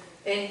Him,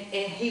 and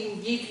He will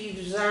give you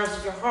the desires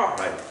of your heart.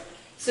 Right.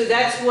 So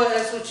that's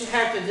what you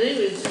have to do,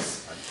 is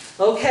just,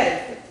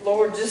 okay,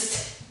 Lord,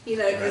 just,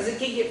 because it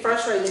can get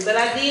frustrating. But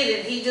I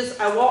did,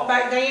 and I walked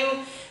back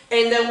down,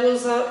 and there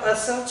was a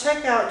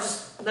self-checkout,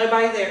 just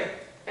nobody there.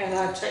 And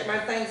I checked my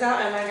things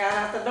out, and I got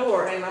out the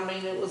door. And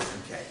it was,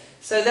 Okay.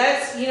 so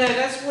that's,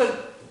 that's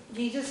what,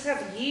 you just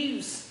have to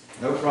use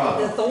No the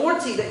problem.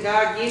 authority that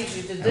God gives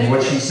you to do. And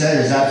what she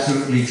said is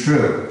absolutely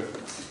true.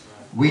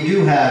 We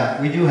do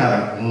have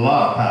a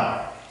lot of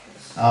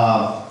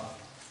power.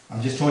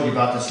 I just told you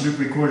about this loop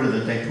recorder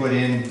that they put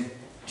in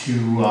to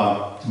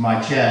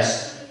my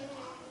chest.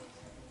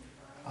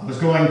 I was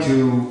going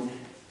to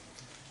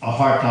a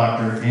heart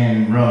doctor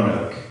in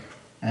Roanoke,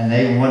 and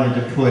they wanted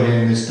to put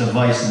in this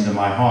device into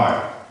my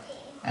heart.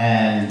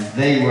 And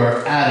they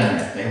were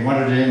adamant. They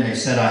wanted it in. They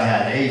said I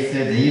had AFib.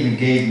 They even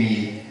gave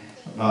me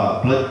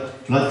blood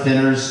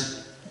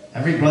thinners.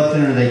 Every blood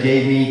thinner they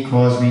gave me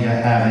caused me to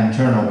have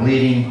internal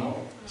bleeding.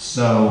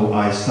 So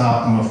I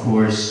stopped them, of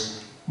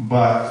course.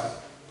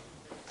 But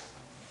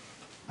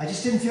I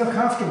just didn't feel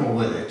comfortable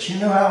with it. You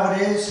know how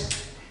it is?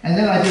 And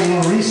then I did a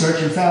little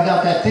research and found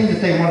out that thing that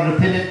they wanted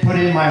to put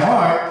in my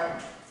heart,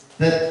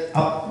 that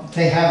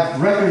they have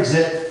records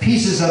that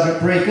pieces of it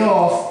break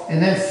off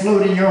and then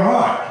float in your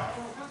heart.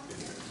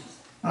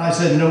 I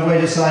said, no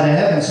way this side of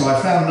heaven, so I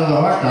found another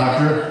heart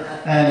doctor,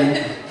 and,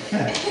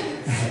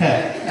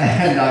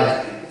 and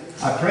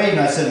I prayed, and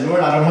I said,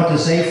 Lord, I don't want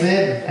this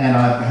AFib,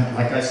 and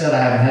like I said,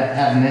 I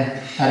haven't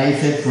had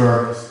AFib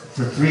for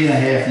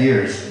 3.5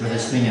 years with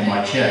this thing in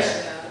my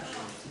chest.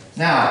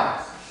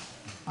 Now,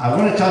 I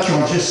want to touch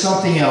on just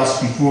something else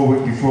before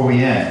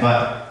we end,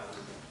 but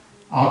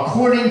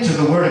according to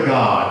the Word of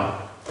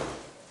God,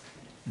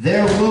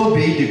 there will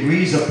be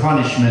degrees of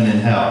punishment in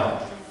hell.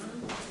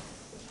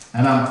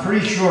 And I'm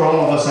pretty sure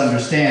all of us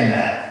understand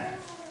that.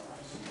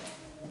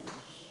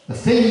 The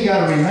thing you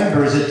got to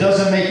remember is it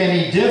doesn't make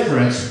any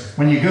difference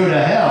when you go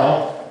to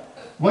hell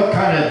what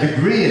kind of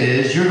degree it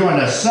is you're going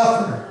to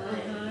suffer.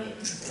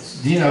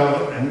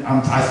 And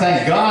I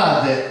thank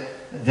God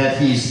that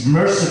He's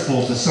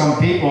merciful to some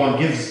people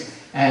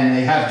and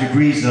they have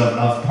degrees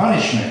of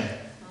punishment.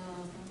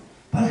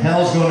 But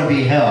hell's going to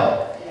be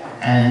hell.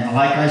 And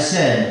like I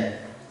said,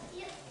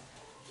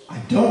 I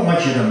don't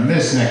want you to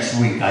miss next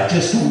week. I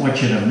just don't want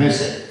you to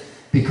miss it.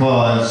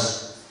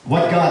 Because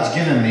what God's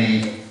given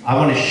me, I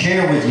want to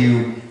share with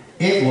you.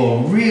 It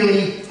will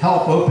really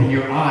help open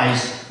your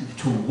eyes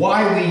to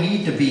why we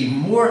need to be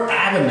more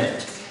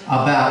adamant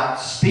about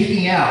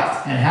speaking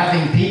out and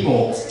having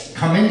people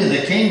come into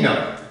the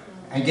kingdom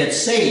and get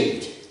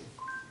saved.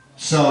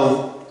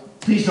 So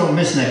please don't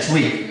miss next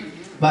week.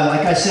 But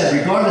like I said,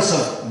 regardless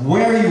of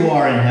where you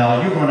are in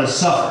hell, you're going to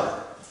suffer.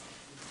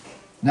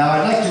 Now,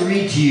 I'd like to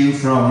read to you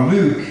from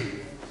Luke,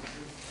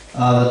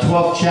 the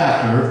 12th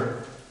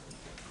chapter.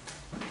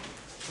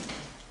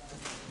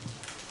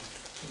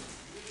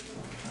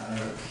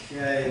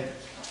 Okay.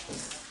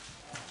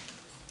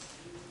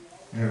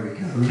 There we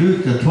go.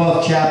 Luke, the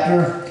 12th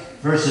chapter,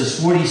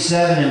 verses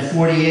 47 and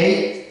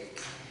 48.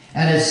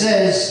 And it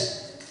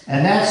says,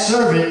 and that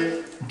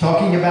servant,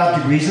 talking about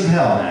degrees of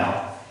hell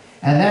now,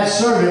 and that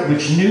servant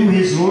which knew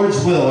his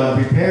Lord's will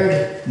and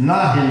prepared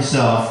not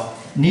himself,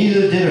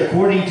 neither did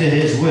according to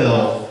his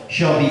will,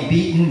 shall be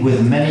beaten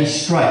with many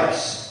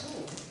stripes.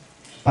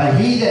 But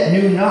he that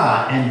knew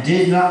not and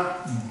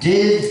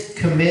did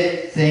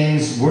commit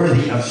things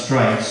worthy of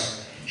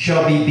stripes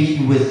shall be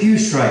beaten with few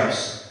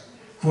stripes.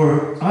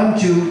 For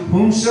unto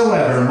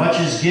whomsoever much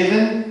is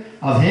given,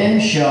 of him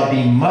shall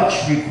be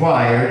much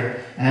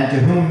required, and to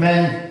whom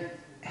men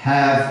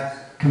have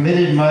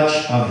committed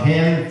much, of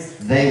him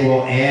they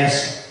will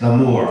ask the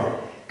more.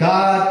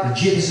 God,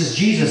 this is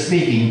Jesus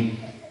speaking,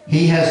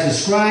 he has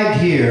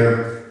described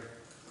here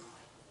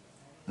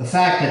the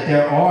fact that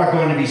there are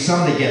going to be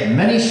some that get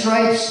many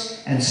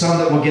stripes and some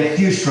that will get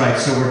few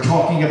stripes. So we're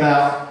talking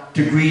about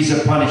degrees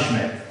of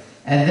punishment.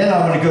 And then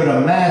I want to go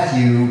to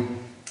Matthew,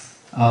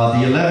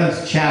 the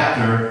 11th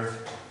chapter.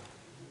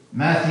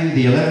 Matthew,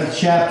 the 11th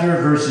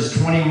chapter, verses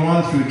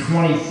 21 through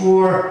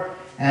 24.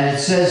 And it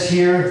says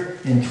here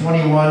in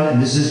 21,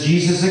 and this is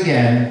Jesus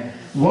again,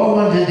 Woe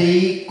unto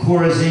thee,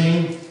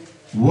 Chorazin!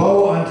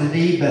 Woe unto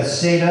thee,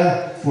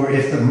 Bethsaida! For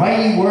if the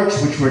mighty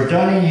works which were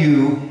done in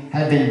you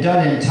had been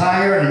done in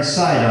Tyre and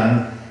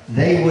Sidon,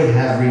 they would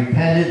have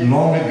repented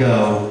long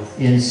ago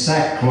in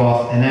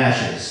sackcloth and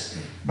ashes.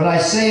 But I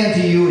say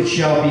unto you, it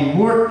shall be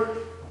more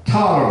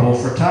tolerable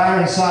for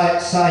Tyre and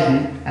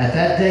Sidon at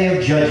that day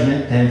of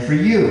judgment than for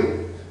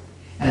you.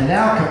 And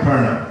thou,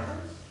 Capernaum,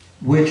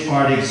 which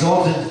art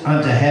exalted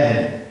unto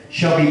heaven,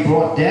 shall be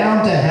brought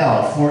down to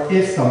hell. For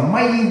if the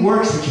mighty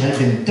works which had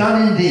been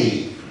done in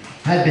thee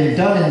had been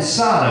done in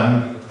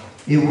Sodom,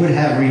 it would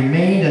have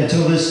remained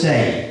until this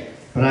day.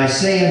 But I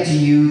say unto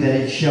you that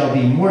it shall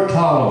be more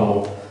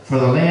tolerable for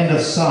the land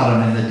of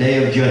Sodom in the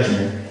day of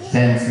judgment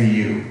than for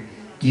you.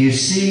 Do you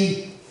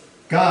see?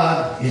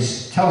 God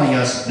is telling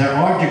us there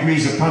are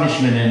degrees of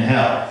punishment in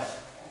hell.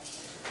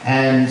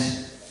 And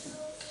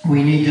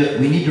we need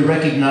to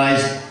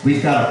recognize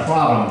we've got a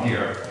problem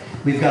here.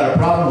 We've got a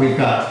problem. We've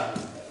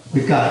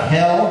got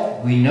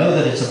hell. We know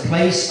that it's a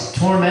place of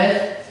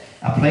torment,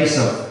 a place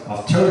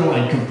of total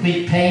and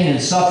complete pain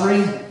and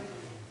suffering.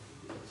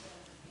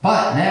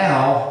 But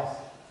now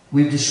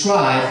we've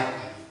described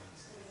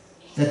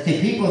that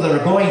the people that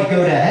are going to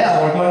go to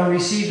hell are going to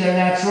receive their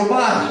natural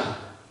body.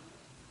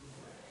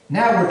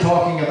 Now we're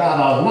talking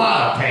about a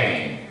lot of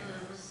pain.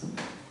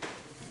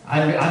 I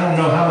don't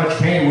know how much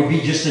pain would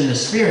be just in the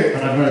spirit,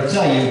 but I'm going to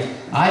tell you,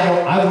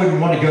 I wouldn't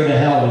want to go to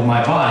hell with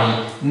my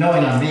body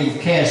knowing I'm being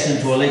cast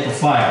into a lake of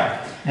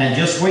fire. And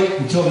just wait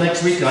until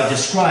next week I'll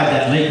describe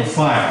that lake of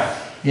fire.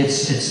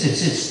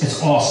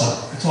 It's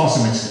awesome. It's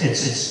awesome.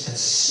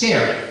 It's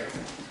scary.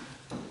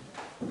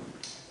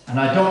 And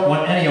I don't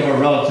want any of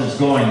our relatives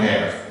going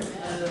there.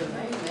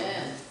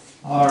 Amen.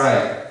 All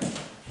right.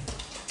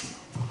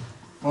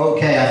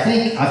 Okay, I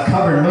think I've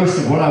covered most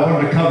of what I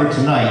wanted to cover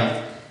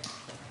tonight.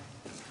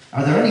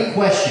 Are there any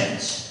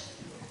questions?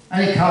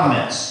 Any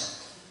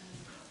comments?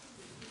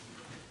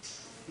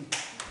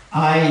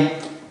 I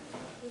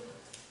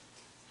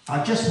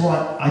just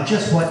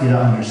want you to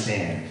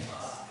understand.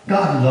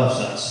 God loves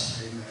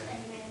us.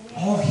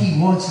 All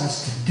He wants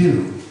us to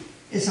do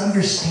is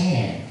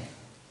understand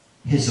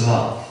His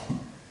love.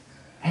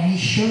 And He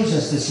shows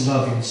us this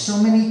love in so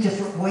many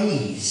different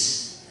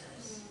ways.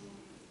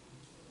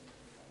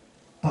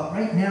 But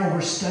right now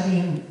we're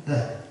studying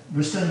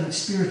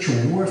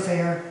spiritual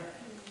warfare.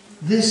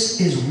 This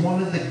is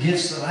one of the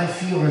gifts that I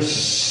feel are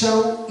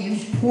so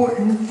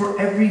important for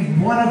every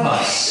one of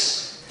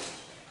us.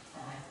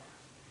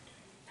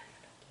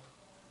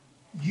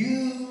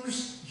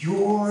 Use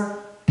your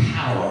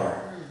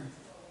power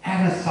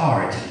and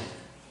authority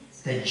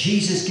that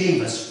Jesus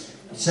gave us.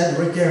 It said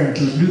right there in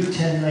Luke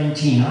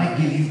 10:19, I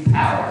give you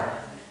power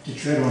to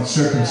tread on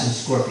serpents and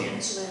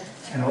scorpions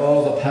and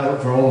all the power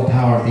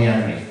of the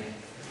enemy.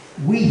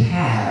 We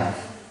have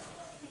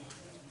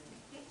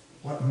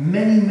what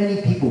many,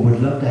 many people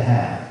would love to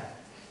have.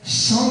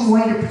 Some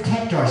way to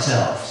protect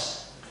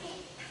ourselves.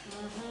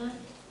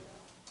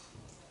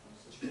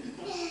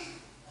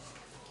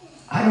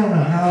 I don't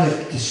know how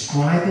to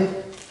describe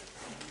it,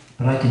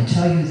 but I can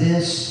tell you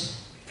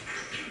this.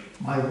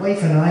 My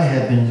wife and I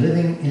have been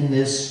living in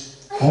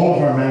this all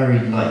of our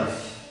married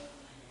life.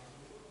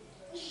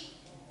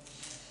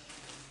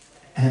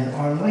 And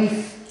our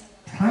life,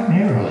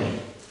 primarily,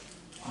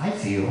 I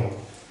feel,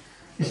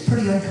 is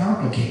pretty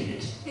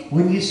uncomplicated.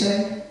 Wouldn't you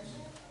say?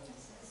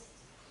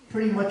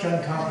 Pretty much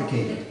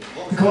uncomplicated.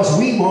 Because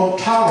we won't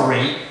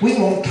tolerate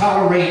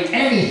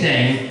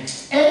anything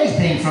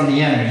from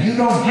the enemy. You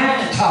don't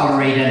have to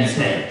tolerate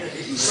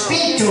anything.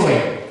 Speak to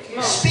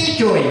him. Speak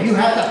to him. You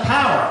have the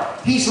power.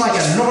 He's like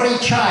a naughty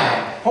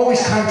child,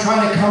 always kind of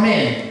trying to come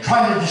in,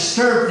 trying to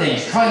disturb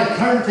things, trying to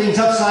turn things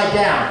upside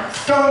down.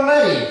 Don't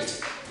let him.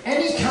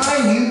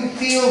 Anytime you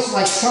feel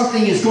like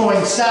something is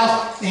going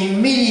south,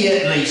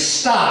 immediately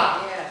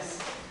stop. Yes.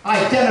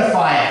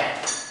 Identify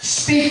it.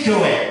 Speak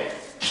to it.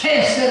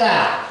 Cast it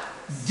out.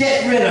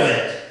 Get rid of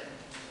it.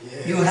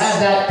 Yes. You have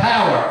that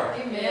power.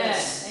 Amen.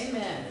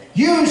 Amen.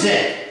 Use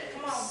it.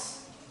 Come on.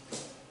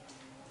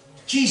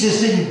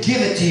 Jesus didn't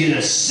give it to you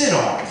to sit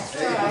on.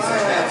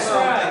 That's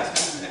right.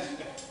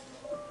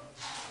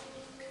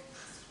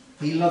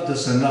 He loved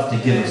us enough to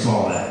give us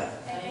all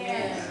that.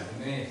 Amen.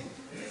 Amen.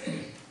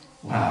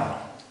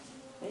 Wow.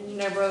 And you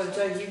never Brother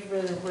Joe, you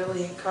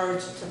really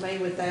encouraged to me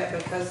with that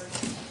because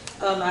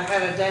I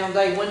had a down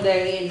day one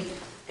day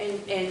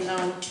and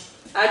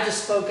I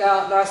just spoke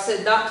out and I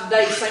said, not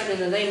today, Satan, in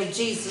the name of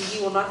Jesus,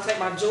 you will not take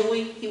my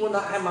joy, you will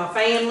not have my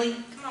family,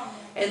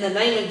 in the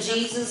name of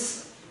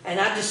Jesus. And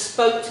I just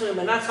spoke to him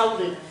and I told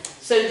him,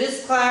 so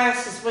this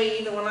class is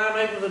when I'm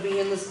able to be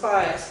in this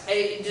class.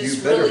 It just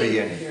You better really be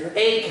in here.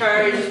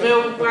 encouraged.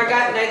 Well, I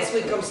got next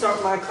week, I'm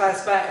starting my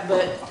class back,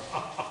 but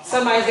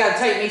somebody's got to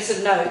take me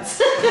some notes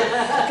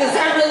because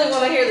I really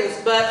want to hear this.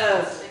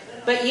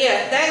 But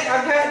yeah,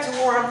 I've got to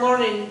where I'm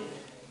learning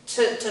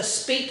to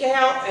speak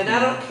out, and I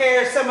don't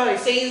care if somebody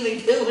sees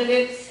me doing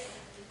it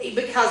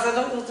because I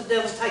don't want the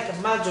devil taking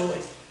my joy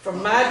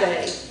from my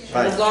day.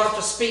 Right. And Lord,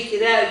 to speak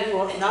it out. You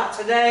want not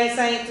today,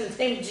 saying to the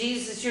name of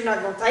Jesus, you're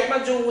not going to take my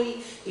joy.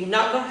 You're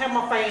not going to have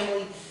my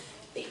family.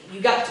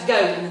 You got to go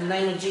in the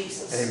name of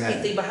Jesus. Amen.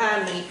 Get thee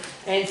behind me.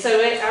 And so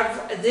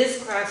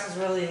this class has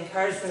really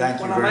encouraged me Thank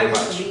you when I'm very able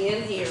much. to be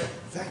in here.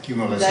 Thank you,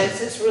 Melissa.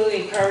 It's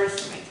really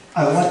encouraged me.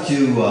 I want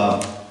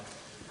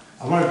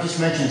to just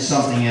mention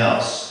something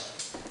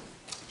else.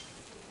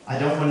 I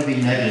don't want to be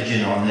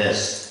negligent on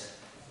this.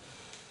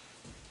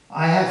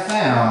 I have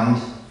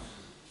found,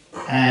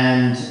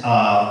 and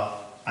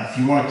if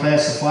you want to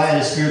classify it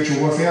as spiritual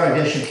warfare, I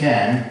guess you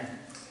can,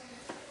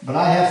 but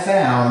I have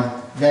found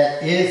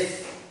that if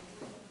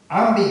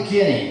I'm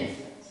beginning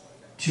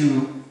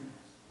to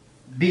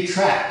be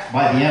trapped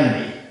by the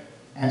enemy,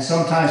 and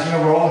sometimes,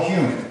 we're all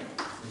human.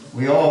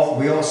 We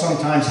all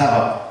sometimes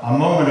have a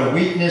moment of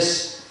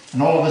weakness,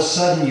 and all of a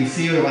sudden you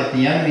feel like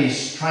the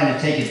enemy's trying to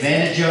take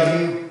advantage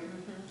of you,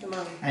 Come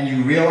on. and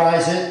you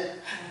realize it.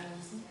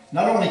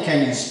 Not only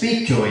can you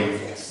speak to him,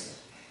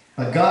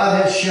 but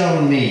God has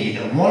shown me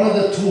that one of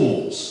the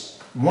tools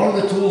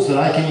that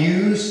I can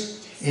use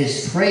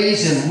is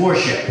praise and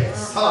worship.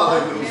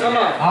 Hallelujah. Come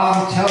on.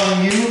 I'm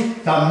telling you,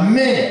 the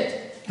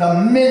minute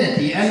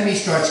the enemy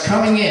starts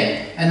coming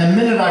in, and the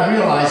minute I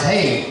realize,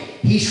 hey,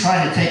 he's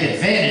trying to take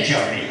advantage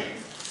of me,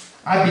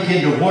 I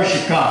begin to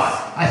worship God.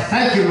 I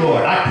thank you,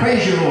 Lord. I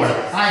praise you, Lord.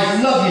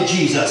 I love you,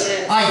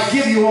 Jesus. I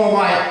give you all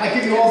my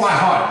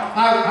heart.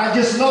 I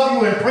just love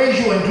you and praise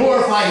you and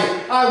glorify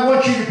you. I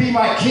want you to be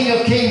my King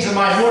of Kings and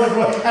my Lord of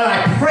Lords. And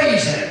I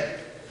praise him.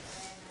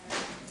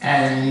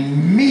 And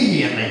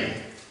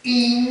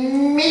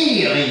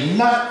immediately,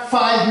 not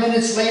 5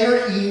 minutes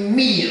later,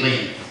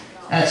 immediately,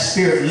 that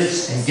spirit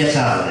lifts and gets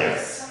out of there.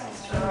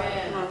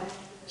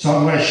 So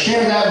I'm going to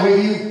share that with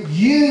you.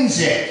 Use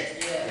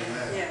it.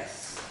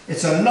 Yes.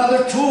 It's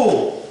another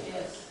tool.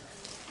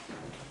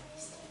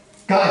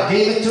 God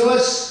gave it to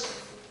us.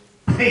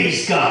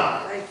 Praise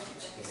God. Thank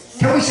you.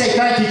 Can we say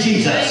thank you,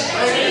 Jesus?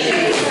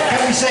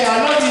 Can we say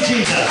I love you,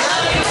 Jesus?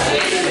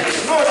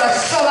 Lord, I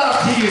sell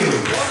out to you.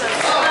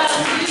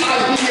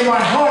 I give you my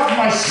heart and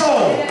my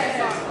soul.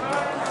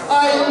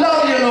 I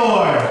love you,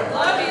 Lord.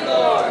 Love you,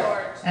 Lord.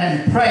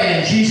 And pray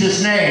in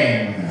Jesus'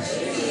 name.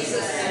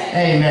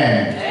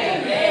 Amen.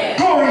 Amen.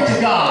 Glory to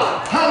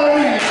God.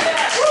 Hallelujah.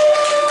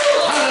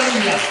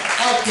 Hallelujah.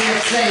 I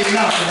can't say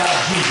enough about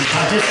Jesus.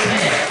 I just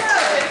can't.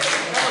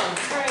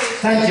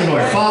 Thank you,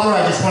 Lord. Father,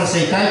 I just want to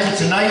say thank you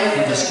tonight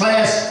for this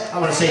class. I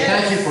want to say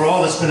thank you for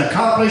all that's been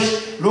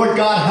accomplished. Lord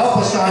God, help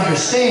us to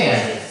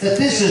understand that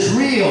this is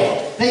real.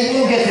 They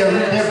will get their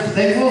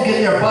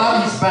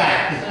bodies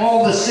back.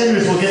 All the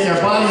sinners will get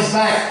their bodies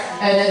back.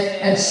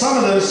 And some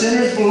of those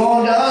sinners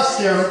belong to us,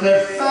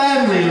 their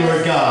family,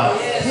 Lord God.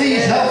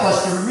 Please help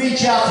us to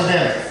reach out to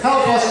them.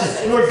 Help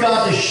us, Lord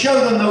God, to show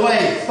them the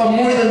way. But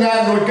more than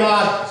that, Lord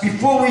God,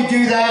 before we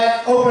do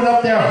that, open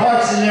up their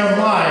hearts and their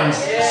minds.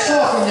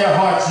 Soften their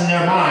hearts and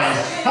their minds.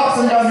 Help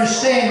them to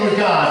understand, Lord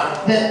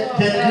God, that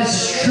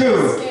this is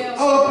true.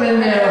 Open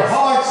their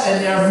hearts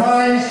and their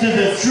minds to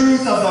the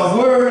truth of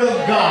the Word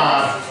of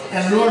God.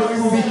 And Lord, we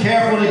will be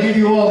careful to give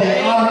you all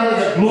the honor,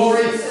 the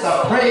glory,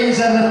 the praise,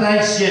 and the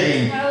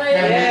thanksgiving.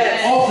 And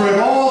we offer it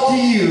all to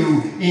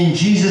you in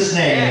Jesus'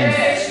 name.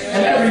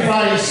 And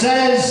everybody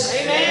says,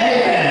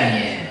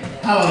 Amen.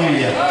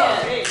 Hallelujah.